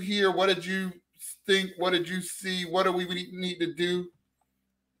hear? What did you think? What did you see? What do we need to do?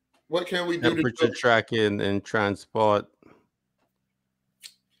 What can we do? Temperature tracking and transport.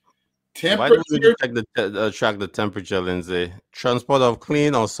 Temperature. Why do we track the temperature, Lindsay? Transport of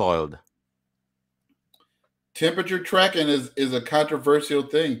clean or soiled? Temperature tracking is a controversial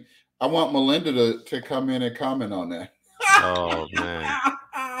thing. I want Melinda to come in and comment on that. Oh man.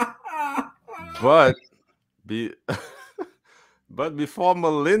 But before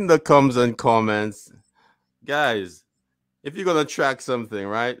Melinda comes and comments, guys, if you're gonna track something,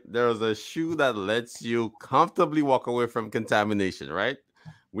 right? There's a shoe that lets you comfortably walk away from contamination, right?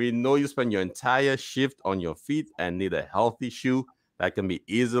 We know you spend your entire shift on your feet and need a healthy shoe that can be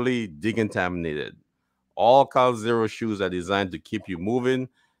easily decontaminated. All CalZero shoes are designed to keep you moving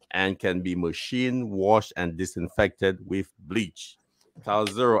and can be machine washed and disinfected with bleach.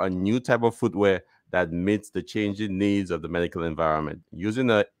 CalZero, a new type of footwear that meets the changing needs of the medical environment,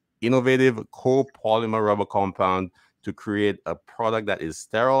 using an innovative copolymer rubber compound to create a product that is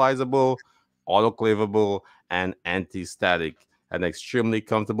sterilizable, autoclavable, and anti-static, and extremely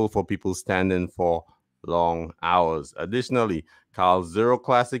comfortable for people standing for long hours. Additionally, CalZero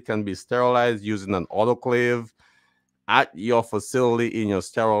Classic can be sterilized using an autoclave at your facility in your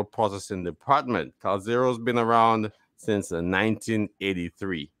sterile processing department. CalZero's been around since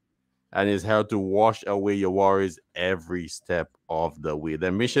 1983 and is here to wash away your worries every step of the way.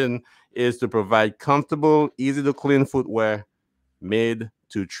 Their mission is to provide comfortable, easy to clean footwear made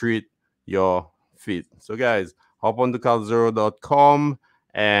to treat your feet. So guys, hop on to calzero.com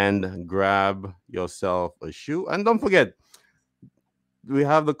and grab yourself a shoe. And don't forget, we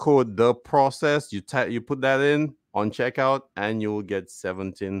have the code The Process. You put that in on checkout, and you will get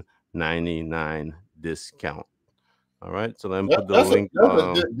 $17.99 discount. All right, so then put the link. That's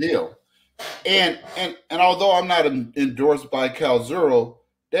a good deal. And although I'm not endorsed by CalZero,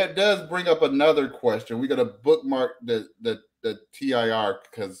 that does bring up another question. We got to bookmark the TIR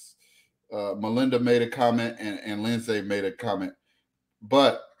because Melinda made a comment and Lindsay made a comment.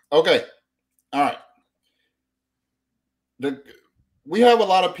 But okay, all right. We have a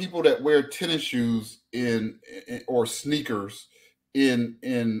lot of people that wear tennis shoes or sneakers in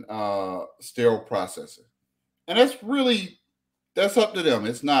sterile processing, and that's up to them.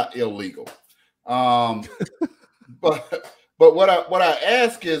 It's not illegal. But what I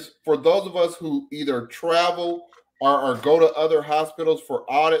ask is for those of us who either travel or go to other hospitals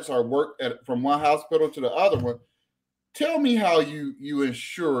for audits or work from one hospital to the other one, tell me how you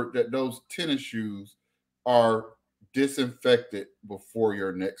ensure that those tennis shoes are disinfected before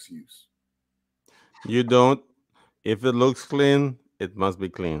your next use. You don't. If it looks clean, it must be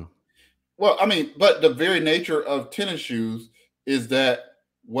clean. Well, I mean, but the very nature of tennis shoes is that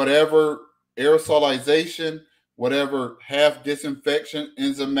whatever aerosolization, whatever half disinfection,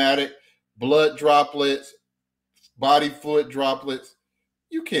 enzymatic, blood droplets, body fluid droplets,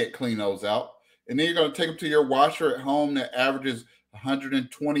 you can't clean those out. And then you're going to take them to your washer at home that averages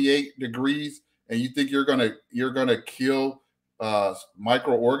 128 degrees, and you think you're gonna kill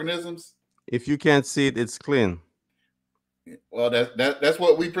microorganisms? If you can't see it, it's clean. Well, that's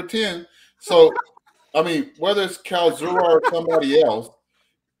what we pretend. So, I mean, whether it's CalZero or somebody else,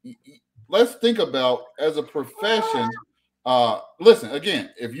 let's think about as a profession. Listen,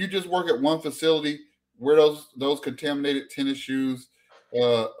 again, if you just work at one facility, wear those contaminated tennis shoes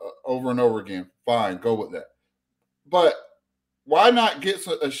over and over again. Fine, go with that. But why not get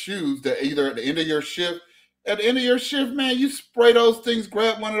a shoes that either at the end of your shift, man, you spray those things,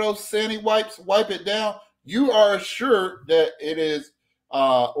 grab one of those sandy wipes, wipe it down. You are assured that it is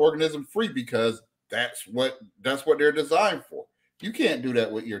organism free because that's what they're designed for. You can't do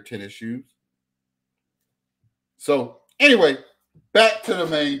that with your tennis shoes. So anyway, back to the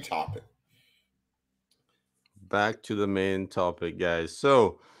main topic. Back to the main topic, guys.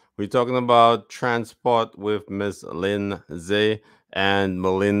 So we're talking about transport with Miss Lindsay and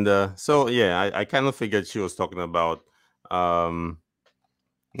Melinda. So yeah, I kind of figured she was talking about um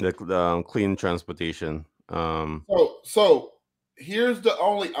the clean transportation. So here's the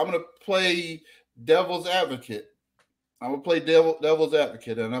only I'm gonna play devil's advocate. I'm gonna play devil's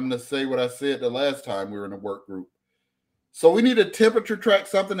advocate, and I'm gonna say what I said the last time we were in a work group. So we need a temperature track,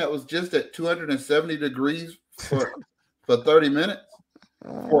 something that was just at 270 degrees for 30 minutes,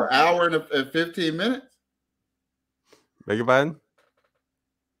 for an hour and 15 minutes. Beg your pardon?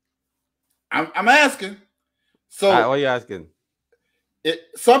 I'm asking. So what are you asking?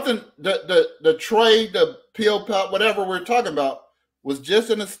 Something the tray, the peel pot, whatever we're talking about, was just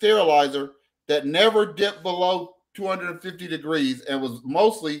in a sterilizer that never dipped below 250 degrees and was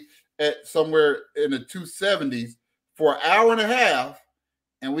mostly at somewhere in the 270s for an hour and a half,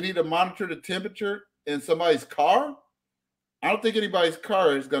 and we need to monitor the temperature in somebody's car. I don't think anybody's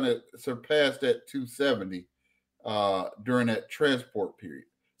car is going to surpass that 270 during that transport period.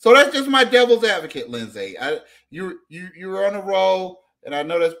 So that's just my devil's advocate, Lindsay. You're on a roll, and I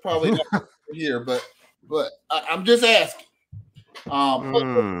know that's probably not here, but I'm just asking.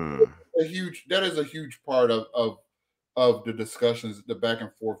 That is a huge part of the discussions, the back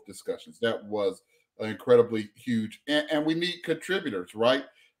and forth discussions. That was incredibly huge, and we need contributors, right?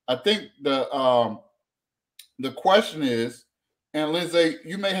 I think the question is, and Lindsay,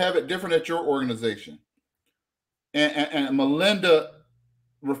 you may have it different at your organization, and Melinda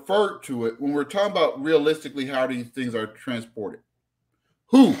referred to it when we're talking about realistically how these things are transported.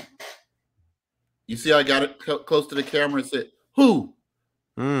 Who? You see, I got it close to the camera and said, who?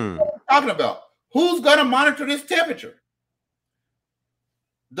 What are we talking about? Who's going to monitor this temperature?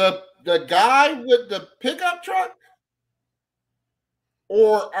 The guy with the pickup truck?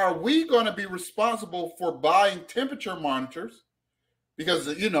 Or are we going to be responsible for buying temperature monitors? Because,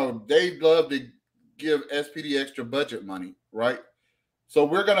 they love to give SPD extra budget money, right? So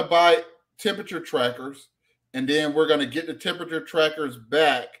we're going to buy temperature trackers, and then we're going to get the temperature trackers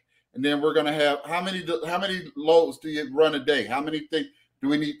back, and then we're going to have how many loads do you run a day? How many things do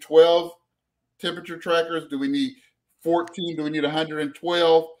we need? 12 temperature trackers? Do we need 14? Do we need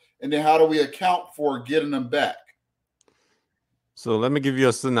 112? And then how do we account for getting them back? So let me give you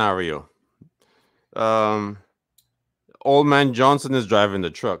a scenario. Old man Johnson is driving the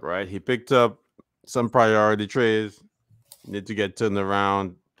truck, right? He picked up some priority trays, need to get turned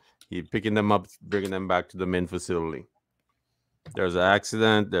around. He picking them up, bringing them back to the main facility. There's an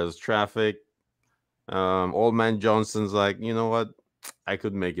accident, there's traffic. Old man Johnson's like, you know what? I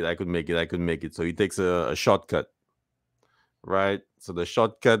could make it. So he takes a shortcut, right? So the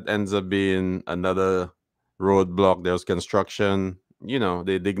shortcut ends up being another roadblock. There's construction.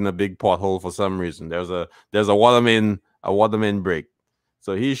 They're digging a big pothole for some reason. There's a water main break.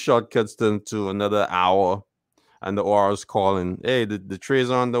 So he shortcuts them to another hour, and the OR's calling, hey, the trays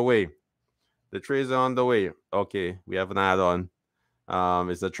are on the way. The trays are on the way. Okay, we have an add-on.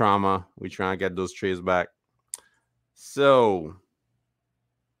 It's a trauma. We're trying to get those trays back. So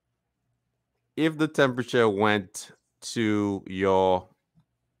if the temperature went to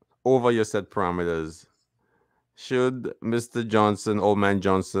over your set parameters, should Mr. Johnson, old man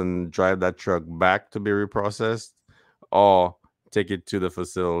Johnson, drive that truck back to be reprocessed or take it to the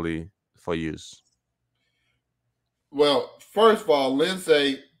facility for use? Well, first of all,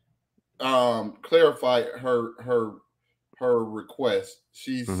 Lindsay clarified her request.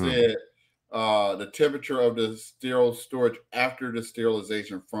 She said the temperature of the sterile storage after the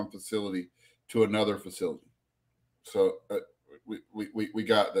sterilization from facility to another facility. So we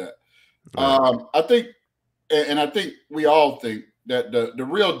got that. Right. I think, and I think we all think that the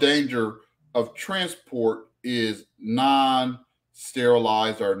real danger of transport is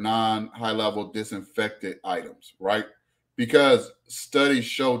non-sterilized or non-high-level disinfected items, right? Because studies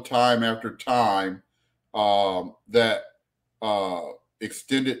show time after time that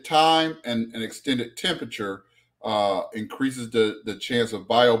extended time and extended temperature increases the chance of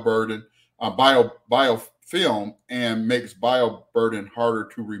bioburden, biofilm film and makes bioburden harder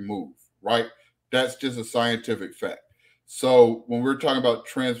to remove, right? That's just a scientific fact. So when we're talking about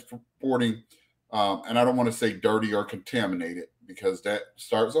transporting, and I don't want to say dirty or contaminated because that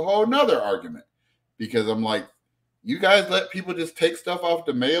starts a whole nother argument. Because I'm like, you guys let people just take stuff off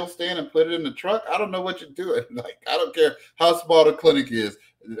the mail stand and put it in the truck? I don't know what you're doing. Like, I don't care how small the clinic is.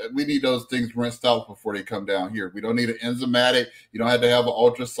 We need those things rinsed out before they come down here. We don't need an enzymatic. You don't have to have an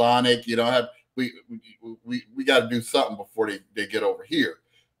ultrasonic. You don't have, we got to do something before they get over here.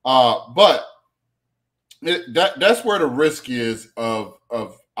 But that's where the risk is of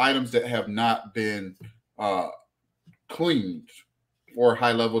items that have not been cleaned or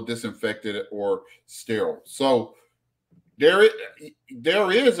high level disinfected or sterile. So there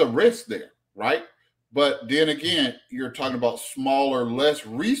is a risk there, right? But then again, you're talking about smaller, less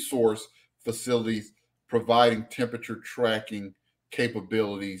resource facilities providing temperature tracking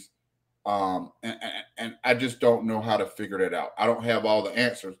capabilities. And I just don't know how to figure that out. I don't have all the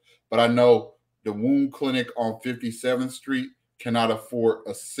answers, but I know the wound clinic on 57th Street cannot afford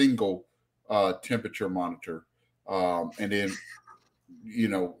a single temperature monitor. And then,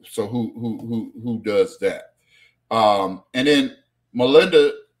 so who does that? And then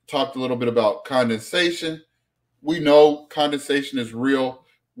Melinda talked a little bit about condensation. We know condensation is real.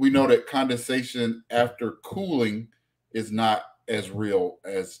 We know that condensation after cooling is not as real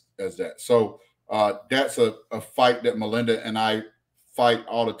as that. So that's a fight that Melinda and I fight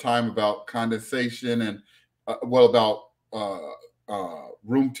all the time about condensation and about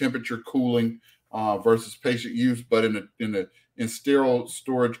room temperature cooling versus patient use. But in sterile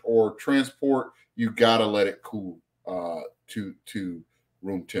storage or transport, you gotta let it cool to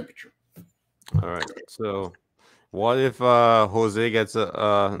room temperature. All right. So, what if Jose gets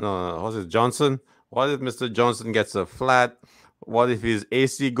Jose Johnson? What if Mr. Johnson gets a flat? What if his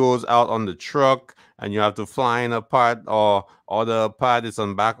AC goes out on the truck and you have to fly in a part or the part is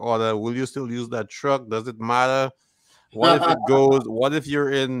on back order? Will you still use that truck? Does it matter? What if it goes? What if you're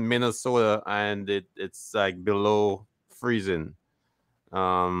in Minnesota and it's like below freezing?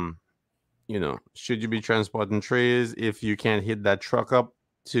 Should you be transporting trays if you can't hit that truck up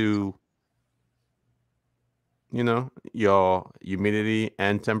to, your humidity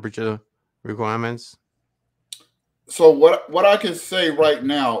and temperature requirements? So what I can say right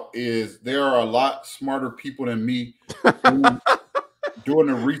now is there are a lot smarter people than me doing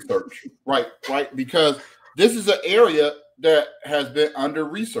the research, right? Because this is an area that has been under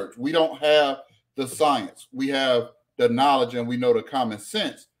research. We don't have the science. We have the knowledge and we know the common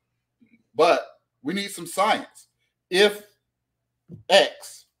sense, but we need some science. If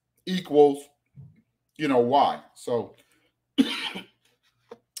X equals, Y. So,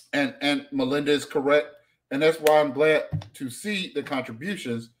 and Melinda is correct. And that's why I'm glad to see the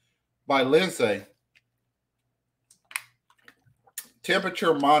contributions by Lindsay.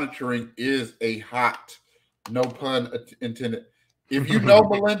 Temperature monitoring is a hot, no pun intended. If you know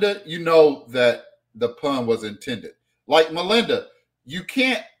Melinda, you know that the pun was intended. Like Melinda, you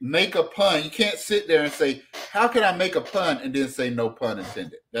can't make a pun. You can't sit there and say, how can I make a pun and then say no pun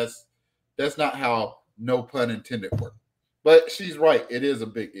intended? That's not how no pun intended works. But she's right. It is a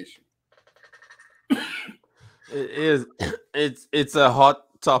big issue. It is. It's a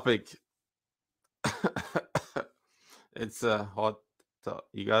hot topic. It's a hot.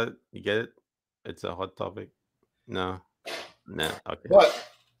 You got it. You get it. It's a hot topic. No. Okay. But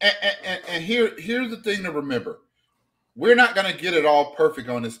and here's the thing to remember: we're not going to get it all perfect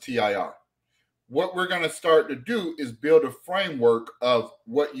on this TIR. What we're going to start to do is build a framework of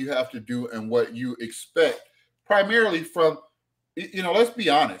what you have to do and what you expect, primarily from. Let's be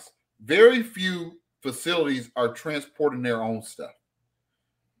honest. Very few facilities are transporting their own stuff.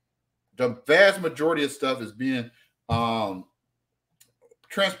 The vast majority of stuff is being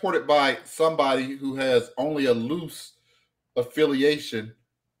transported by somebody who has only a loose affiliation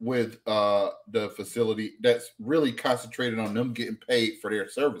with the facility that's really concentrated on them getting paid for their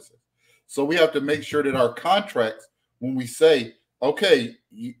services. So we have to make sure that our contracts, when we say, okay,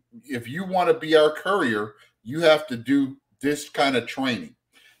 if you want to be our courier, you have to do this kind of training.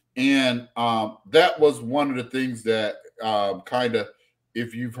 And that was one of the things that kind of,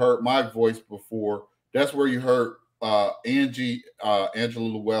 if you've heard my voice before, that's where you heard Angela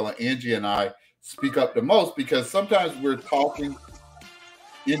Llewellyn, Angie and I speak up the most, because sometimes we're talking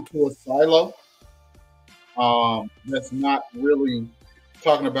into a silo that's not really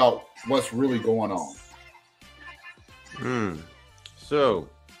talking about what's really going on. So,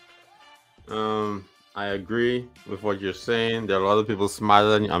 I agree with what you're saying. There are a lot of people smarter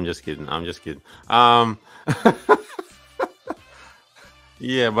than you. I'm just kidding.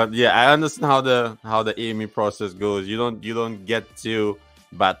 Yeah, but yeah, I understand how the aiming process goes. You don't get to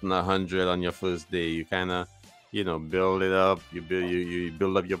batting 100 on your first day. You kind of, build it up. You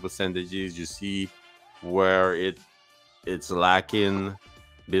build up your percentages. You see where it's lacking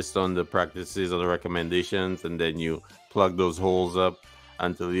based on the practices or the recommendations, and then you plug those holes up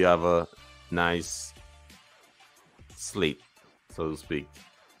until you have a nice slate, so to speak.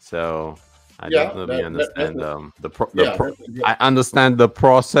 So I Yeah, definitely that's understand yeah, that's a I understand the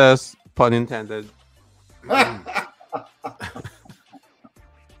process, pun intended. good.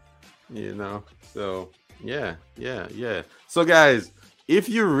 you know. So yeah. So guys, if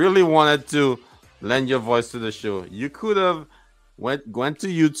you really wanted to lend your voice to the show, you could have went to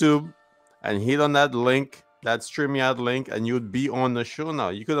YouTube and hit on that link, that StreamYard link, and you'd be on the show now.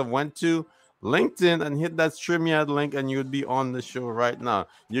 You could have went to LinkedIn and hit that StreamYard link and you'd be on the show right now.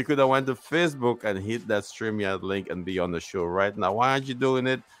 You could have went to Facebook and hit that StreamYard link and be on the show right now. Why aren't you doing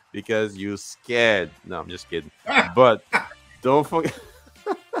it? Because you're scared. No, I'm just kidding. But don't forget.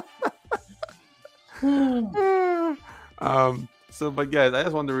 But guys, I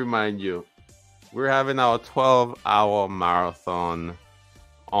just want to remind you, we're having our 12-hour marathon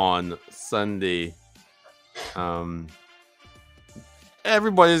on Sunday.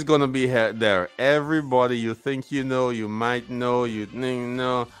 Everybody's gonna be there. Everybody you think you know, you might know, you think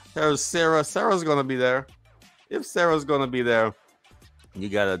know. There's Sarah. Sarah's gonna be there. If Sarah's gonna be there, you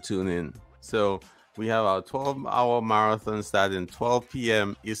gotta tune in. So we have our 12-hour marathon starting 12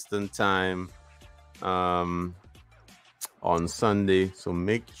 p.m. Eastern time. On Sunday, so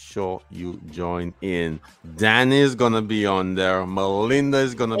make sure you join in. Danny is gonna be on there. Melinda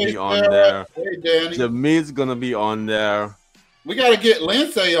is gonna Hey, be on Sarah. there. Hey, Danny. Jameed's gonna be on there. We got to get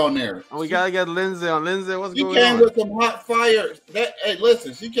Lindsay on there. We gotta get Lindsay on. Lindsay, what's She going came on? with some hot fire. Hey,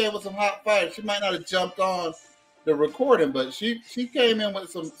 listen, she came with some hot fire. She might not have jumped on the recording, but she came in with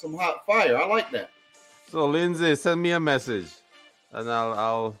some hot fire. I like that. So Lindsay, send me a message, and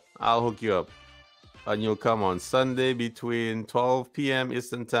I'll hook you up. And you'll come on Sunday between 12 p.m.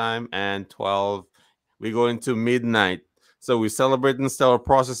 Eastern time and 12. We go into midnight. So we're celebrating Stellar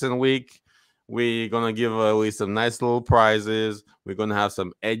Processing Week. We're gonna give away some nice little prizes. We're gonna have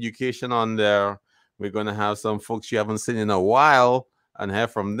some education on there. We're gonna have some folks you haven't seen in a while and hear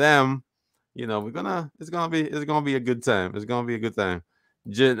from them. It's gonna be a good time. It's gonna be a good time.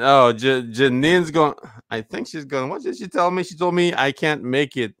 Janine's going. I think she's going. What did she tell me? She told me I can't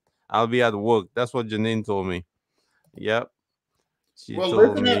make it. I'll be at work. That's what Janine told me. Yep. She Well,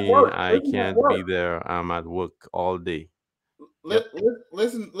 told listen at me work. I Listen at can't be work. there. I'm at work all day. Yep.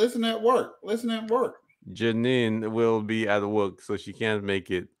 Listen at work. Listen at work. Janine will be at work, so she can't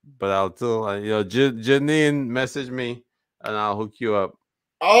make it. But I'll tell Janine, message me and I'll hook you up.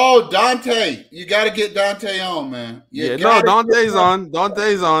 Oh, Dante, you got to get Dante on, man. Yeah, no, Dante's on.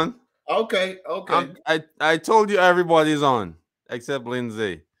 Dante's on. Okay. I told you everybody's on except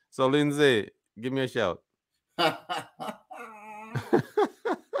Lindsay. So Lindsay, give me a shout.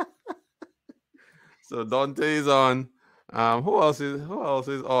 So Dante is on. Who else is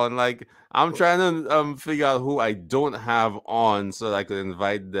on? Like I'm trying to figure out who I don't have on so that I could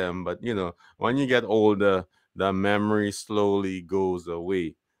invite them. But when you get older, the memory slowly goes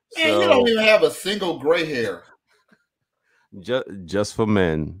away. Man, you don't even have a single gray hair. Just for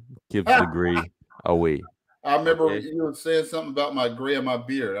men, keeps the gray away. I remember Okay? you were saying something about my gray and my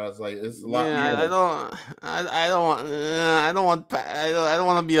beard. I was like, it's a lot more. I don't want. I don't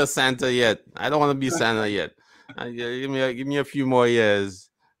want to be a Santa yet. I don't want to be Santa yet. Give me a few more years,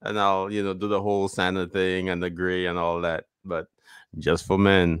 and I'll do the whole Santa thing and the gray and all that. But just for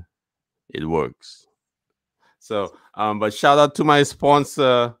men, it works. So, but shout out to my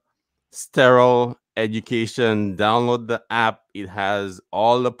sponsor, Sterile Education. Download the app. It has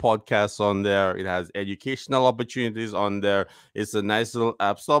all the podcasts on there. It has educational opportunities on there. It's a nice little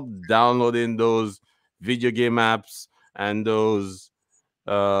app. Stop downloading those video game apps and those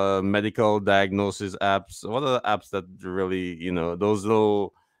medical diagnosis apps. What are the apps that really, those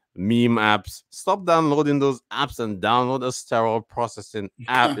little meme apps? Stop downloading those apps and download a sterile processing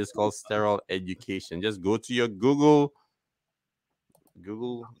app. It's called Sterile Education. Just go to your Google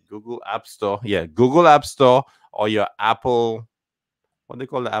App Store. Yeah, Google App Store or your Apple. What they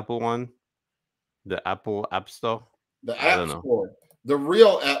call the Apple one? The Apple App Store. The App Store. The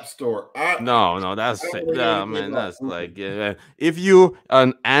real App Store. No, that's man. That's like if you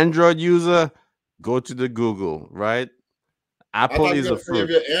an Android user, go to the Google, right? Apple is a fruit. If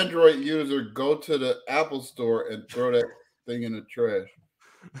you're an Android user, go to the Apple Store and throw that thing in the trash.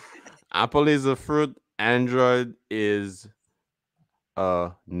 Apple is a fruit. Android is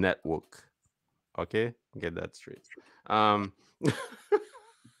a network. Okay, get that straight.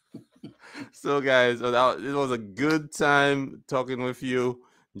 So, guys, it was a good time talking with you,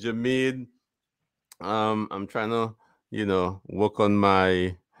 Jamid. I'm trying to, work on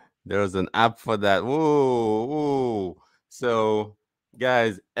my. There's an app for that. Whoa, whoa. So,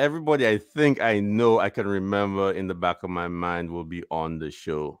 guys, everybody I think I know, I can remember in the back of my mind will be on the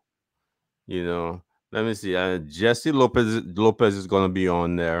show. You know, let me see. Jesse Lopez is gonna be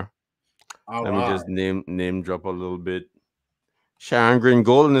on there. All Let me right. just name drop a little bit. Sharon Green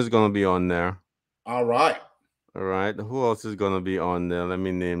Golden is gonna be on there. All right. All right. Who else is gonna be on there? Let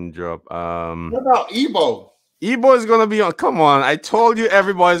me name drop. What about Ebo? Ebo is gonna be on. Come on, I told you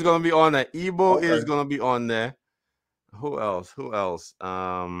everybody's gonna be on there. Ebo is Okay. gonna be on there. Who else? Who else?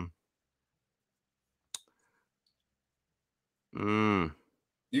 Mm,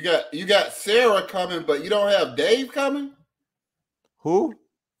 You got Sarah coming, but you don't have Dave coming. who?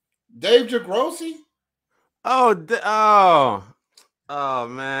 Dave Jagrossi. Oh, oh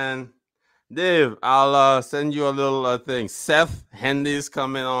man, Dave. I'll send you a little thing. Seth Hendy is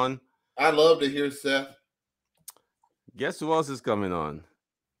coming on. I love to hear Seth. Guess who else is coming on?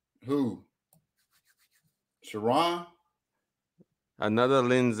 Who? Sharon. Another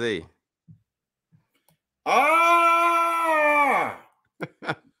Lindsay. Ah,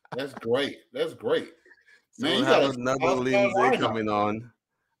 that's great. That's great. So Man, we'll you have got another a Lindsay lineup. coming on.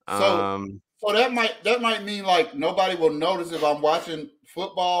 So that might mean like nobody will notice if I'm watching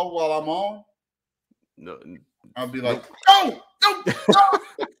football while I'm on. No, I'll be like, nope.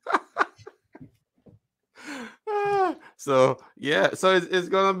 no. So yeah, so it's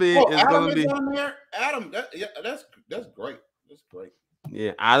gonna be Oh, Adam is on there. Adam, that's great. That's great.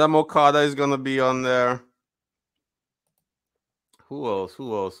 yeah. Adam Okada is gonna be on there. Who else?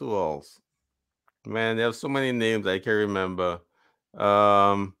 Who else? Who else? Man, there have so many names I can't remember.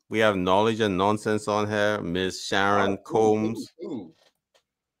 We have Knowledge and Nonsense on here. Miss Sharon Combs. Ooh.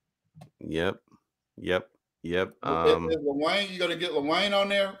 Yep, yep, yep. Is LaWayne, you gonna get LaWayne on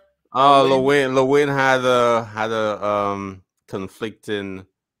there? Lawayne had a conflicting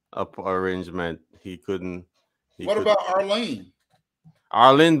arrangement. He couldn't. What about Arlene?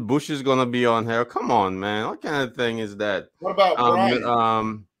 Arlene Bush is gonna be on here. Come on, man. What kind of thing is that? What about Brian?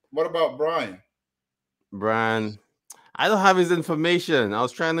 Um, What about Brian? Brian. I don't have his information. I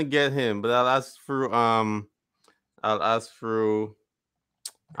was trying to get him, but I'll ask through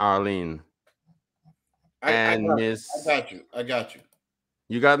Arlene. I got you. I got you.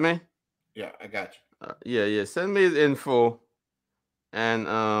 You got me? Yeah, I got you. Yeah. Send me his info.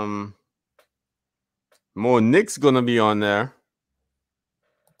 And Monique's gonna be on there.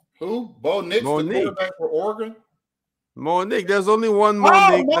 Who? Bo Nix, the quarterback for Oregon? Monique. There's only one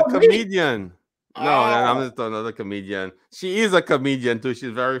Monique, the comedian. No, I'm just another comedian. She is a comedian too.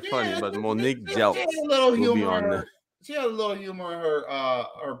 She's very funny, but Monique Jelks will be on there. She had a little humor in her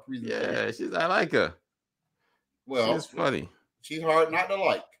presentation. Yeah, I like her. Well, she's funny. She's hard not to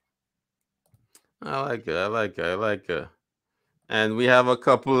like. I like her. And we have a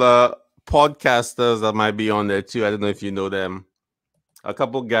couple of podcasters that might be on there too. I don't know if you know them. A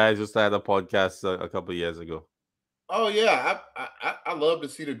couple guys who started a podcast a couple years ago. Oh yeah, I love to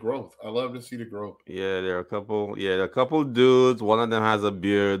see the growth. I love to see the growth. Yeah, there are a couple. Yeah, there are a couple dudes. One of them has a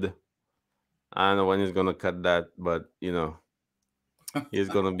beard. I don't know when he's gonna cut that, but he's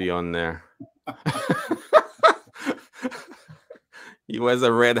gonna be on there. He wears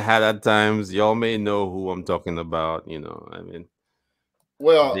a red hat at times. Y'all may know who I'm talking about. I mean.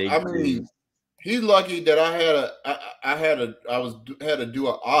 Well, he's lucky that I had to do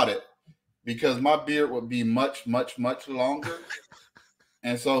an audit because my beard would be much, much, much longer.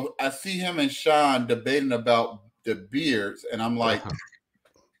 And so I see him and Sean debating about the beards, and I'm like,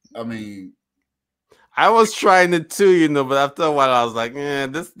 I mean, I was trying it too, but after a while I was like,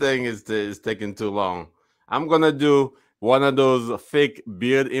 this thing is taking too long. I'm gonna do one of those fake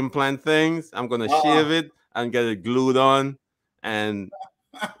beard implant things. I'm gonna shave it and get it glued on, and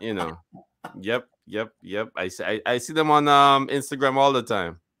yep. I see them on Instagram all the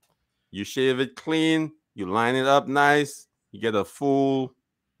time. You shave it clean, you line it up nice, you get a full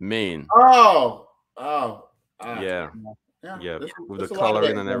mane. Yeah. With the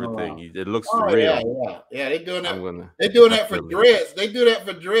coloring and everything, it looks real. Yeah. They're doing that. They're doing that for dreads. They do that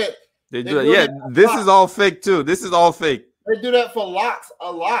for dreads. They do that. Yeah, this is all fake too. This is all fake. They do that for locks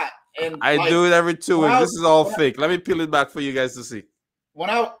a lot, and I do it every 2 weeks. This is all fake. Let me peel it back for you guys to see. When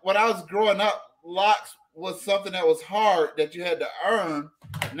I was growing up, locks was something that was hard that you had to earn.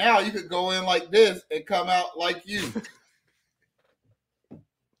 Now you could go in like this and come out like you.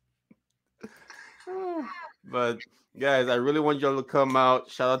 But guys, I really want y'all to come out.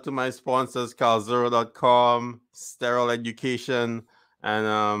 Shout out to my sponsors, Calzero.com, Sterile Education,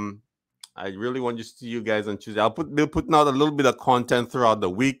 and I really want to see you guys on Tuesday. We'll putting out a little bit of content throughout the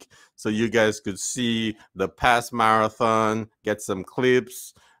week so you guys could see the past marathon, get some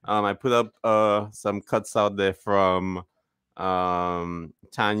clips. I put up some cuts out there from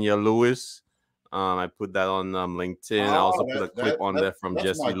Tanya Lewis. I put that on LinkedIn. I also put a clip on there from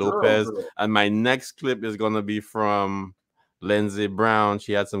Jesse Lopez. And my next clip is gonna be from Lindsey Brown.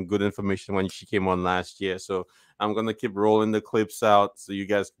 She had some good information when she came on last year. So I'm gonna keep rolling the clips out so you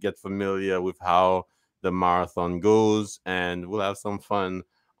guys get familiar with how the marathon goes, and we'll have some fun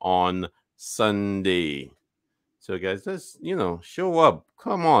on Sunday. So guys, just show up.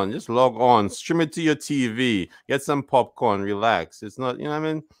 Come on, just log on, stream it to your TV, get some popcorn, relax. It's not, I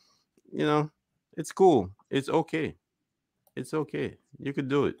mean, it's cool. It's okay. It's okay. You could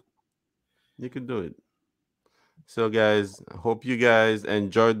do it. You could do it. So guys, I hope you guys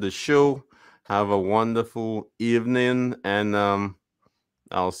enjoyed the show. Have a wonderful evening, and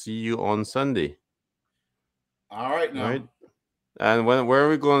I'll see you on Sunday. All right now. Right? And where are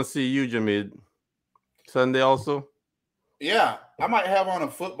we going to see you, Jamid? Sunday also? Yeah, I might have on a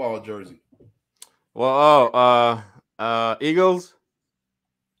football jersey. Well, Eagles,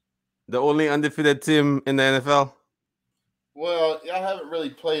 the only undefeated team in the NFL. Well, y'all haven't really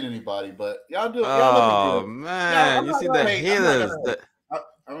played anybody, but y'all do. Y'all looking good. Man, you see the haters.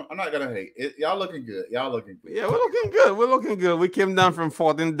 I'm not gonna hate. Y'all looking good. Y'all looking good. Yeah, we're looking good. We're looking good. We came down from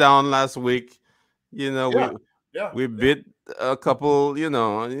 14 down last week. We beat a couple,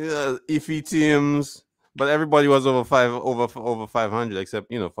 iffy teams, but everybody was over 500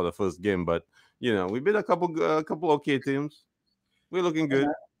 except for the first game. But we beat a couple okay teams. We're looking good.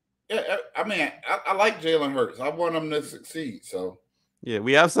 Yeah, I mean, I like Jalen Hurts. I want him to succeed. So yeah,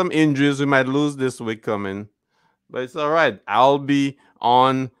 we have some injuries. We might lose this week coming, but it's all right. I'll be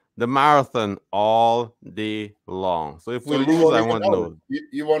on the marathon all day long. So if we lose, I won't know.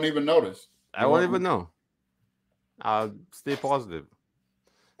 You won't even notice. I won't even know. I'll stay positive.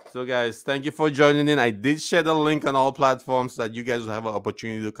 So, guys, thank you for joining in. I did share the link on all platforms so that you guys will have an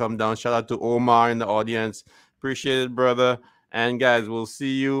opportunity to come down. Shout out to Omar in the audience. Appreciate it, brother. And, guys, we'll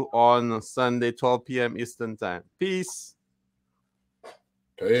see you on Sunday, 12 p.m. Eastern Time. Peace.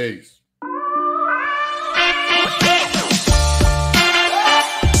 Peace.